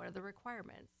look like? What are the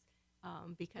requirements?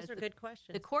 Because those are good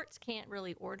questions. The courts can't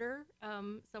really order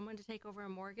someone to take over a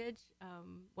mortgage.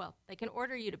 Well, they can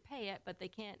order you to pay it, but they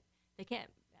can't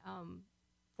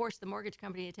force the mortgage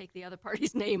company to take the other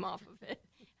party's name off of it.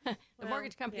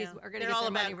 Mortgage companies are going to get all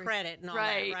their about money credit and all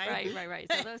right, that, right?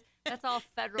 Right. So that's all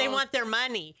federal. They want their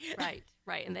money.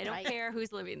 Right, and they don't care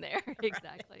who's living there.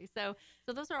 Exactly. So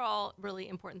those are all really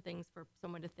important things for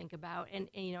someone to think about. And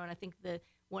I think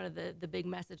one of the big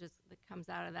messages that comes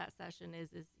out of that session is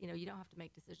you don't have to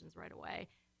make decisions right away,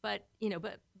 but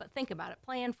think about it,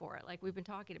 plan for it, like we've been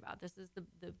talking about. This is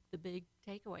the big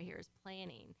takeaway here is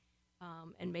planning,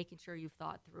 and making sure you've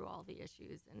thought through all the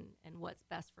issues and what's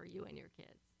best for you and your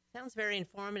kids. Sounds very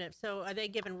informative. So are they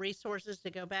given resources to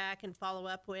go back and follow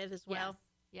up with as well?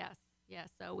 Yes.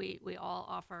 So we all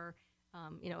offer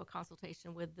a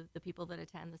consultation with the people that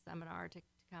attend the seminar to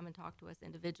come and talk to us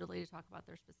individually to talk about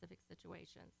their specific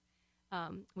situations.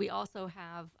 We also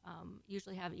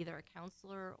usually have either a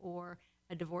counselor or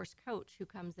a divorce coach who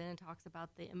comes in and talks about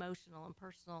the emotional and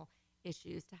personal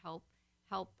issues to help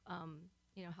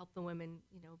the women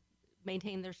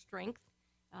maintain their strength,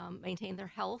 maintain their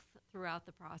health throughout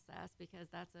the process, because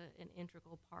that's an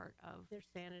integral part of their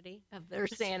sanity.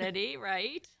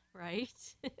 Right.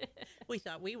 We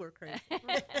thought we were crazy.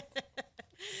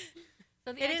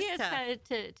 So the idea is kind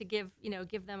of to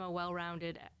give them a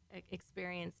well-rounded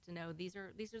experience to know these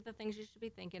are the things you should be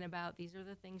thinking about. These are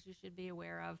the things you should be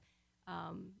aware of,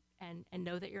 and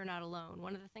know that you're not alone.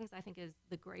 One of the things I think is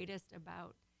the greatest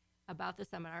about the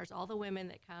seminars, all the women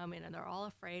that come in, and they're all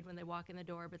afraid when they walk in the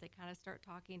door, but they kind of start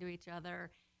talking to each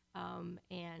other,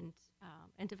 and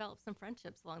develop some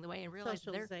friendships along the way, and realize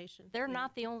they're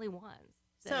not the only ones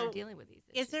that are dealing with these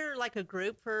issues. Is there like a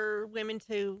group for women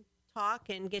to talk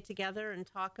and get together and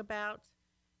talk about,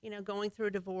 going through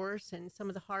a divorce and some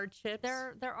of the hardships?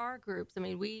 There are groups. I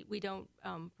mean, we don't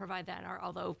provide that,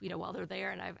 although while they're there,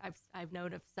 and I've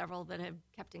known of several that have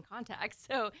kept in contact.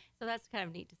 So that's kind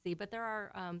of neat to see. But there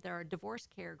are divorce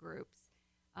care groups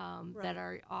that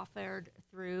are offered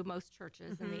through most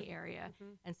churches in the area,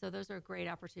 and so those are great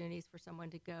opportunities for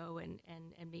someone to go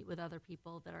and meet with other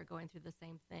people that are going through the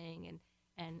same thing,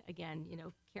 and again,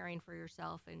 caring for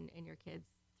yourself and your kids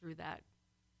through that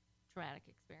traumatic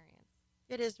experience.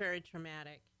 It is very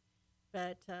traumatic,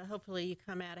 but hopefully you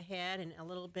come out ahead and a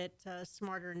little bit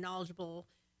smarter and knowledgeable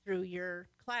through your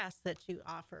class that you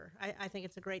offer. I think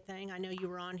it's a great thing. I know you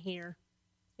were on here.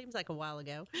 Seems like a while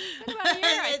ago. About a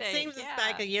year, I it think. Seems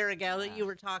like a year ago that you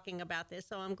were talking about this,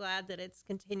 so I'm glad that it's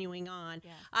continuing on.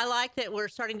 Yeah. I like that we're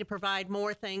starting to provide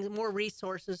more things, more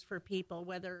resources for people,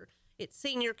 whether it's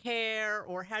senior care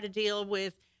or how to deal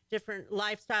with different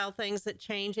lifestyle things that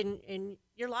change in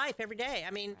your life every day.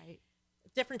 I mean,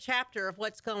 different chapter of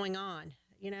what's going on,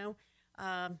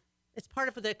 it's part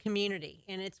of the community,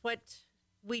 and it's what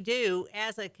we do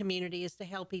as a community is to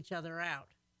help each other out,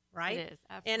 right? It is,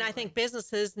 absolutely. And I think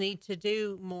businesses need to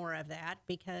do more of that,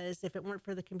 because if it weren't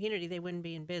for the community, they wouldn't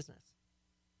be in business.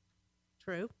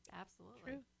 True?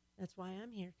 Absolutely. True. That's why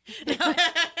I'm here.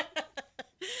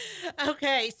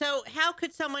 Okay, so how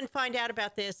could someone find out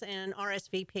about this and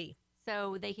RSVP?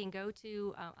 So they can go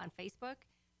to on Facebook.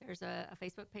 There's a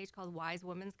Facebook page called Wise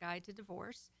Women's Guide to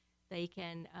Divorce. They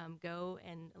can go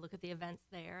and look at the events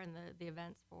there, and the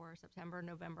events for September and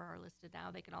November are listed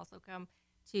now. They can also come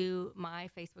to my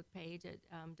Facebook page at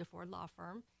DeFord Law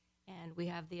Firm, and we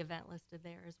have the event listed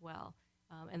there as well.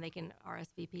 And they can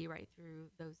RSVP right through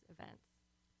those events.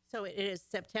 So it is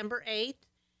September 8th,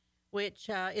 which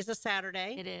is a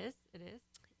Saturday. It is.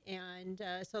 And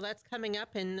so that's coming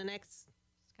up in the next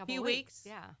Couple few weeks. weeks.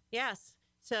 Yeah, Yes.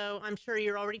 So I'm sure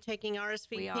you're already taking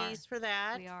RSVPs for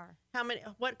that. we are. How many?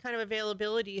 What kind of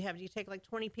availability do you have? Do you take like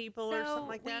 20 people or something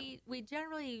like that? We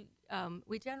generally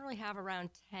have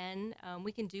around 10.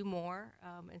 We can do more,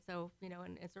 and so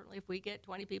and certainly if we get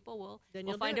 20 people, Then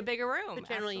we'll you'll find do a it. bigger room. But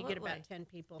generally, you get Absolutely. about 10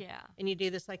 people. Yeah. And you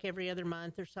do this like every other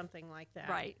month or something like that.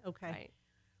 Right. Okay. Right.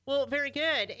 Well, very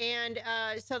good. And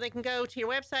so they can go to your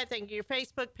website, they can go to your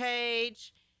Facebook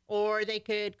page, or they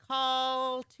could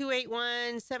call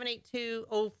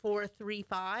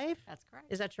 281-782-0435. That's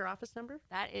correct. Is that your office number?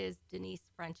 That is Denise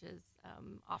French's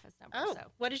office number. Oh, So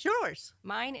what is yours?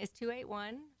 mine is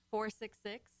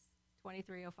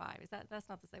 281-466-2305. That's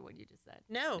not the same one you just said.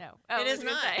 No, No. Oh, it I is was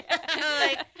gonna not. say.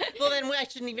 Like, well, then I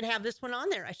shouldn't even have this one on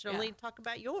there. I should only Yeah. talk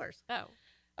about yours. Oh.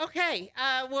 Okay,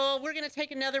 well, we're going to take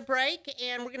another break,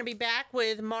 and we're going to be back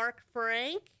with Mark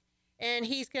Frank, and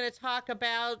he's going to talk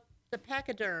about the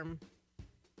pachyderm.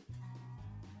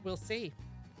 We'll see.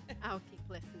 I'll keep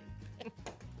listening.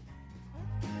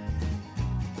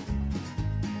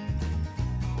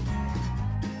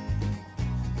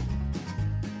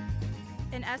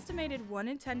 An estimated 1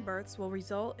 in 10 births will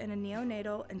result in a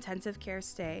neonatal intensive care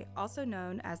stay, also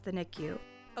known as the NICU.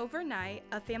 Overnight,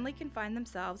 a family can find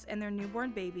themselves and their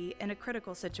newborn baby in a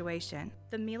critical situation.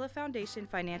 The Mila Foundation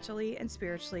financially and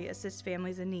spiritually assists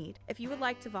families in need. If you would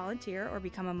like to volunteer or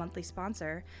become a monthly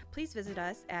sponsor, please visit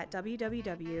us at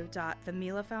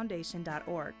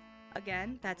www.themilafoundation.org.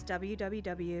 Again, that's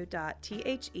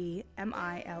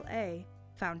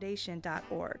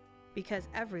www.themilafoundation.org, because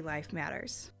every life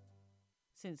matters.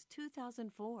 Since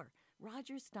 2004,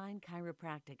 Roger Stein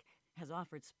Chiropractic has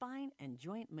offered spine and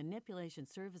joint manipulation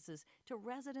services to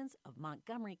residents of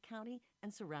Montgomery County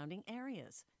and surrounding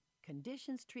areas.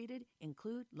 Conditions treated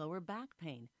include lower back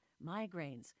pain,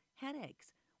 migraines,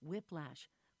 headaches, whiplash,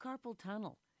 carpal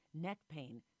tunnel, neck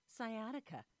pain,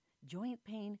 sciatica, joint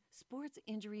pain, sports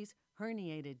injuries,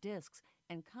 herniated discs,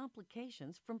 and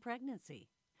complications from pregnancy.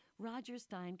 Roger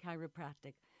Stein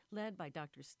Chiropractic, led by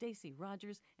Dr. Stacy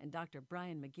Rogers and Dr.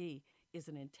 Brian McGee, is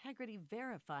an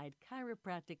integrity-verified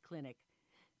chiropractic clinic.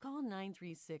 Call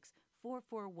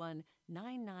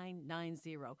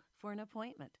 936-441-9990 for an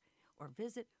appointment, or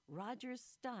visit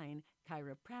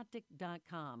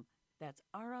rogerssteinchiropractic.com. That's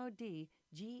RODGERSSTEIN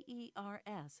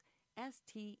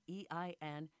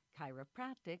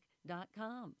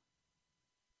chiropractic.com.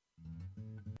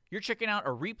 You're checking out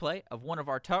a replay of one of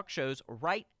our talk shows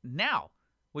right now,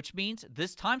 which means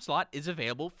this time slot is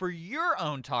available for your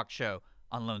own talk show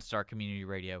on Lone Star Community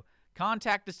Radio.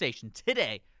 Contact the station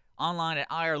today online at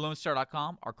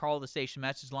irlonestar.com or call the station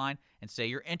message line and say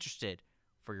you're interested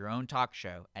for your own talk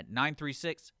show at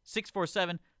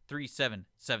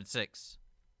 936-647-3776.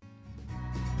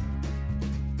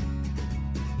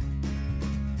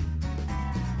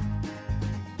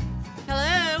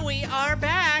 Hello, we are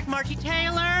back. Margie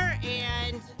Taylor,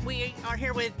 and we are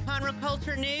here with Conroe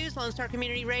Culture News, Lone Star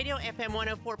Community Radio, FM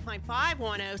 104.5,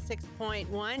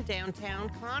 106.1, downtown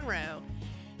Conroe.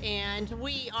 And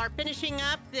we are finishing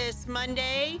up this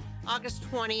Monday, August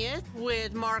 20th,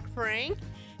 with Mark Frank,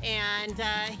 and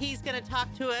he's going to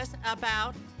talk to us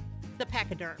about the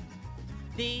pachyderm.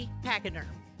 The pachyderm.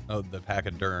 Oh, the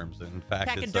pachyderms. In fact,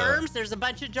 Pachyderms? There's a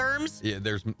bunch of derms? yeah,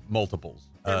 there's multiples.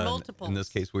 There are multiples. In this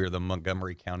case, we are the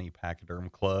Montgomery County Pachyderm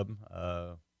Club.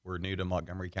 We're new to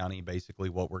Montgomery County. Basically,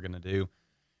 what we're going to do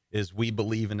is we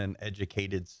believe in an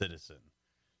educated citizen.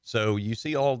 So you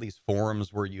see all these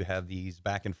forums where you have these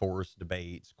back and forth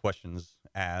debates, questions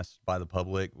asked by the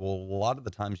public. Well, a lot of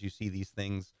the times you see these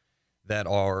things that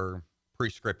are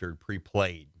pre-scripted,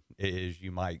 pre-played, as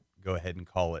you might go ahead and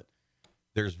call it.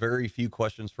 There's very few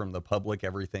questions from the public.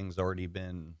 Everything's already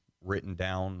been written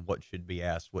down, what should be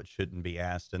asked, what shouldn't be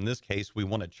asked. In this case, we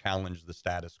want to challenge the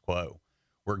status quo.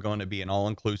 We're going to be an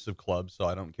all-inclusive club, so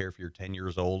I don't care if you're 10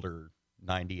 years old or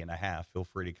 90 and a half. Feel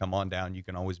free to come on down. You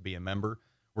can always be a member.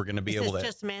 We're going to be able to... Is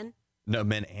this just men? No,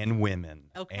 men and women.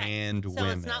 Okay. And so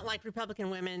women. It's not like Republican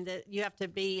women that you have to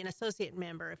be an associate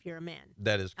member if you're a man.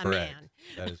 That is A correct. man.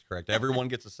 That is correct. Everyone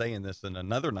gets a say in this. And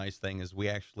another nice thing is we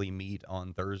actually meet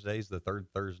on Thursdays, the third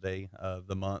Thursday of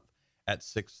the month at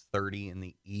 6:30 in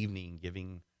the evening,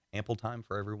 giving ample time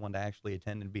for everyone to actually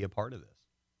attend and be a part of this.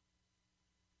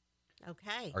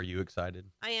 Okay. Are you excited?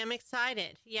 I am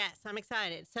excited. Yes, I'm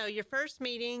excited. So your first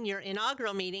meeting, your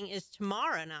inaugural meeting, is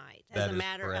tomorrow night, as That a is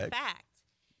matter of correct. fact.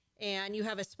 And you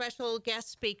have a special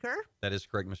guest speaker, That is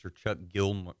correct, Mr. Chuck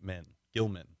Gilman.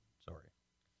 Sorry.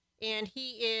 and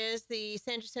he is the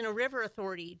San Jacinto River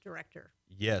Authority Director.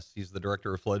 Yes, he's the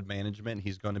director of flood management.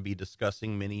 He's going to be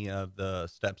discussing many of the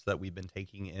steps that we've been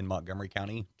taking in Montgomery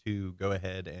County to go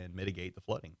ahead and mitigate the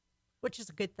flooding. Which is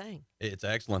a good thing. It's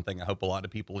an excellent thing. I hope a lot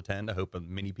of people attend. I hope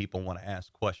many people want to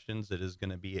ask questions. It is going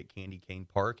to be at Candy Cane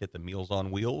Park at the Meals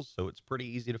on Wheels, so it's pretty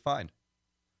easy to find.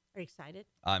 Are you excited?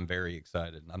 I'm very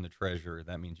excited. I'm the treasurer.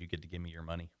 That means you get to give me your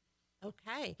money.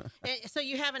 Okay. So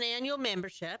you have an annual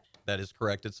membership. That is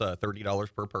correct. It's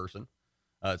 $30 per person.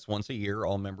 It's once a year.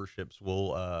 All memberships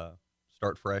will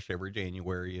start fresh every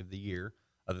January of the year.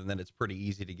 Other than that, it's pretty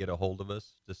easy to get a hold of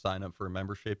us to sign up for a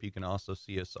membership. You can also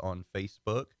see us on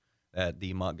Facebook at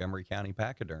the Montgomery County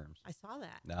Pachyderms. I saw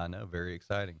that. I know. Very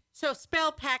exciting. So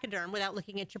spell pachyderm without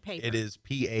looking at your paper. It is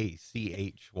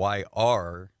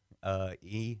PACHYREMS. Had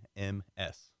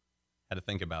to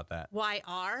think about that.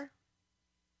 YR?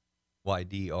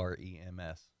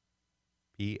 YDREMS.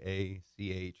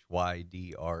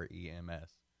 PACHYDREMS.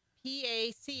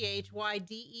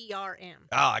 PACHYDERM.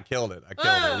 Ah, I killed it.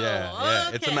 Yeah.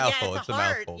 Okay. It's a mouthful. Yeah, it's a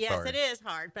hard. mouthful. Yes, Sorry. it is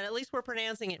hard, but at least we're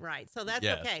pronouncing it right. So that's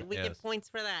Yes, okay. We yes. get points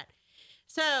for that.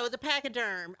 So the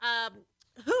pachyderm.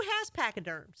 Who has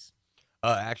pachyderms?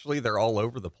 Actually, they're all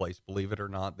over the place. Believe it or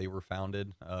not, they were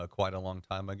founded quite a long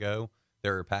time ago.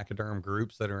 There are pachyderm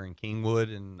groups that are in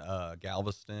Kingwood and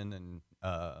Galveston and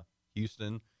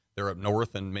Houston. They're up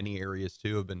north in many areas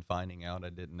too. I've been finding out. I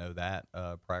didn't know that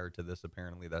prior to this.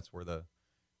 Apparently, that's where the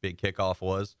big kickoff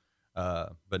was.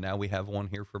 But now we have one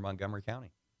here for Montgomery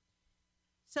County.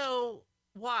 So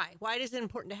why? Why is it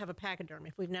important to have a pachyderm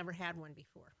if we've never had one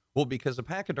before? Well, because a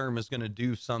pachyderm is going to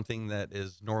do something that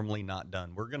is normally not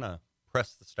done. We're going to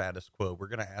press the status quo. We're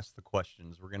going to ask the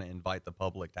questions. We're going to invite the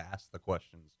public to ask the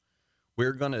questions.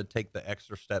 We're going to take the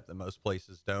extra step that most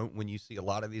places don't. When you see a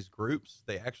lot of these groups,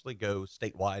 they actually go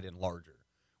statewide and larger.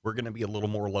 We're going to be a little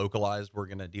more localized. We're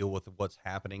going to deal with what's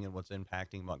happening and what's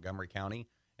impacting Montgomery County.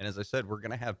 And as I said, we're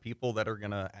going to have people that are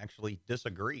going to actually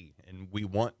disagree, and we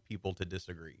want people to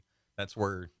disagree. That's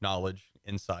where knowledge,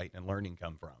 insight, and learning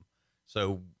come from.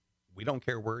 So we don't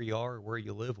care where you are or where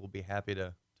you live. We'll be happy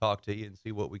to talk to you and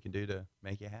see what we can do to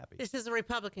make you happy. This is a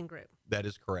Republican group. That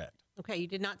is correct. Okay, you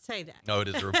did not say that. No, it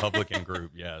is a Republican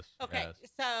group, yes. Okay, yes.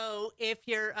 So if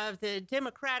you're of the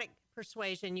Democratic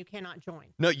persuasion, you cannot join.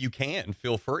 No, you can.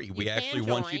 Feel free. We can actually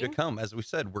want you to join. come. As we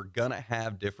said, we're going to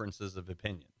have differences of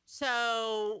opinion.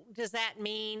 So does that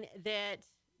mean that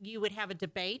you would have a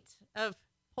debate of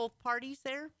both parties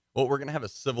there? Well, we're going to have a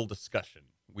civil discussion.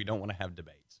 We don't want to have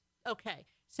debates. Okay.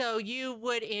 So you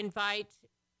would invite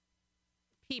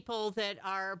people that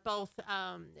are both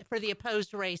for the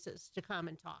opposed races to come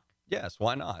and talk? Yes,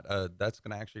 why not? That's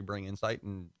going to actually bring insight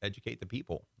and educate the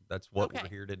people. That's what we're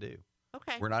here to do.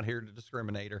 Okay. We're not here to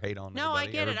discriminate or hate on No, I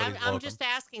anybody. get it. I'm Everybody's welcome. just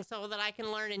asking so that I can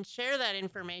learn and share that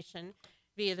information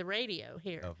via the radio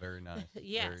here. Oh, very nice.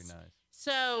 Yes. Very nice.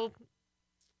 So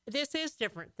this is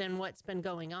different than what's been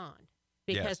going on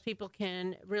because Yes. people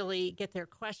can really get their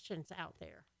questions out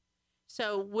there.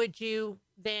 So would you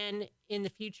then in the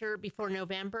future before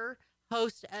November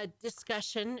host a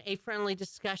discussion, a friendly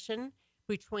discussion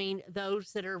between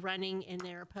those that are running in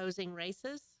their opposing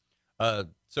races?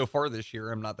 So far this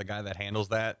year, I'm not the guy that handles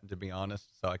that, to be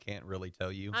honest, so I can't really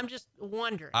tell you. I'm just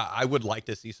wondering. I would like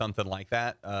to see something like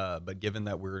that, but given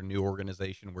that we're a new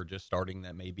organization, we're just starting,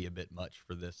 that may be a bit much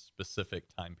for this specific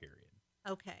time period.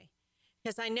 Okay.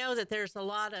 Because I know that there's a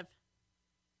lot of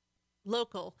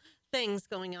local things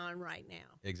going on right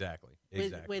now. Exactly.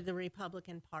 With the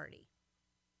Republican Party.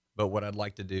 But what I'd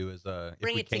like to do is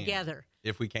bring it together.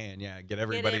 If we can, yeah, get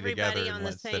everybody together on and the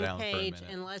let's sit same down page for a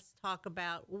minute. and let's talk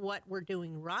about what we're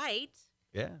doing right.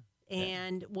 Yeah.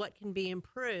 And what can be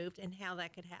improved and how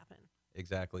that could happen.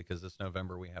 Exactly, because this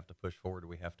November we have to push forward.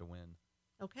 We have to win.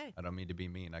 Okay. I don't mean to be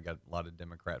mean. I got a lot of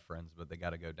Democrat friends, but they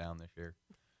got to go down this year.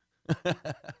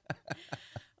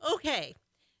 Okay.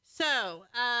 So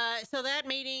that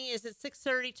meeting is at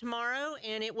 6:30 tomorrow,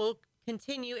 and it will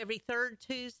continue every third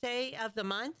Tuesday of the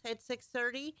month at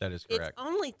 6:30. That is correct. It's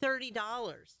only $30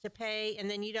 to pay, and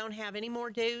then you don't have any more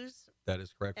dues. That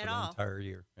is correct at for the all. entire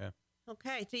year. Yeah.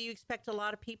 Okay. Do you expect a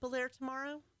lot of people there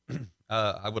tomorrow?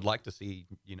 I would like to see,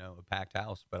 a packed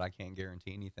house, but I can't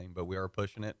guarantee anything. But we are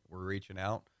pushing it. We're reaching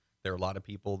out. There are a lot of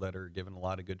people that are giving a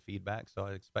lot of good feedback, so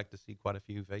I expect to see quite a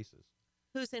few faces.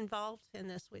 Who's involved in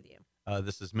this with you?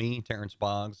 This is me, Terrence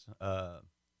Boggs,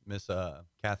 Miss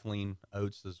Kathleen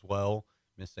Oates as well,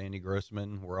 Miss Sandy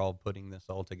Grossman. We're all putting this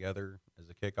all together as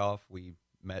a kickoff. We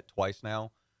met twice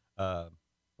now,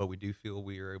 but we do feel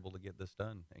we are able to get this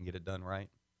done and get it done right.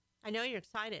 I know you're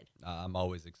excited. I'm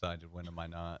always excited. When am I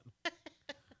not?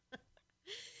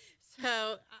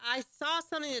 So I saw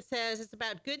something that says it's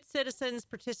about good citizens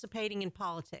participating in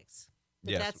politics.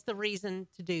 But Yes. that's the reason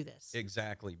to do this.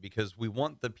 Exactly, because we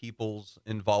want the people's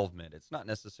involvement. It's not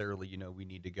necessarily, we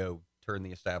need to go turn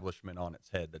the establishment on its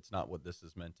head. That's not what this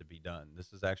is meant to be done.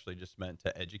 This is actually just meant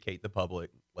to educate the public.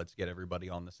 Let's get everybody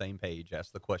on the same page.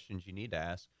 Ask the questions you need to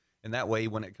ask. And that way,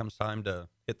 when it comes time to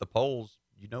hit the polls,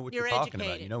 you know what you're talking about.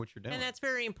 educated. You know what you're doing. And that's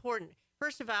very important.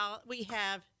 First of all, we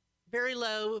have very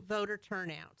low voter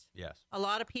turnout. Yes. A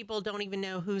lot of people don't even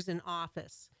know who's in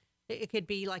office. It could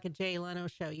be like a Jay Leno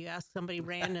show. You ask somebody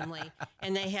randomly,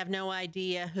 and they have no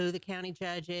idea who the county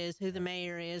judge is, who the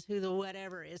mayor is, who the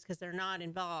whatever is, because they're not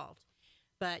involved.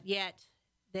 But yet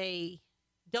they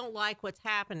don't like what's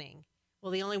happening.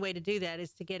 Well, the only way to do that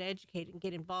is to get educated and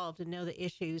get involved and know the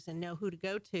issues and know who to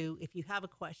go to if you have a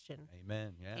question.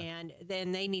 Amen. Yeah. And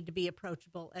then they need to be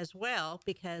approachable as well,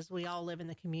 because we all live in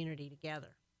the community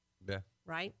together, Yeah.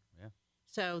 right? Yeah.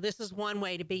 So this is one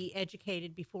way to be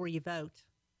educated before you vote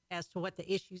as to what the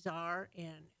issues are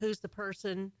and who's the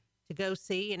person to go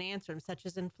see and answer them, such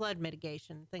as in flood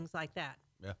mitigation, things like that.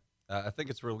 Yeah. I think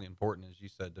it's really important, as you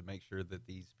said, to make sure that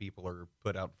these people are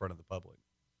put out in front of the public.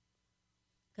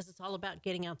 Because it's all about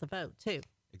getting out the vote, too.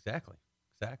 Exactly.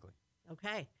 Exactly.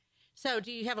 Okay. So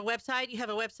do you have a website? You have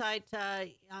a website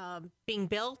being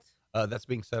built? That's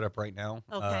being set up right now.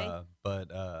 Okay. But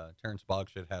Terrence Bogg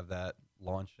should have that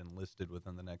launched and listed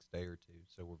within the next day or two.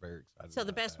 So we're very excited. So the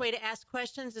about best that. way to ask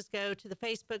questions is go to the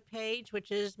Facebook page,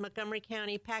 which is Montgomery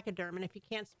County Pachyderm. And if you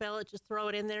can't spell it, just throw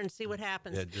it in there and see what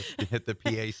happens. Yeah, just hit the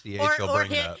PACH. or You'll bring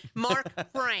hit it up. Mark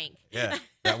Frank. Yeah,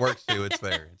 that works too. It's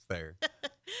there. It's there.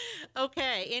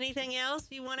 Okay. Anything else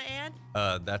you want to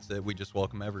add? That's it. We just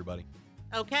welcome everybody.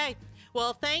 Okay.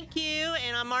 Well, thank you.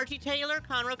 And I'm Margie Taylor,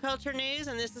 Conroe Culture News,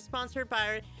 and this is sponsored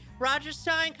by Roger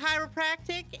Stein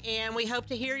Chiropractic. And we hope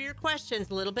to hear your questions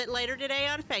a little bit later today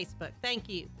on Facebook. Thank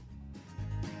you.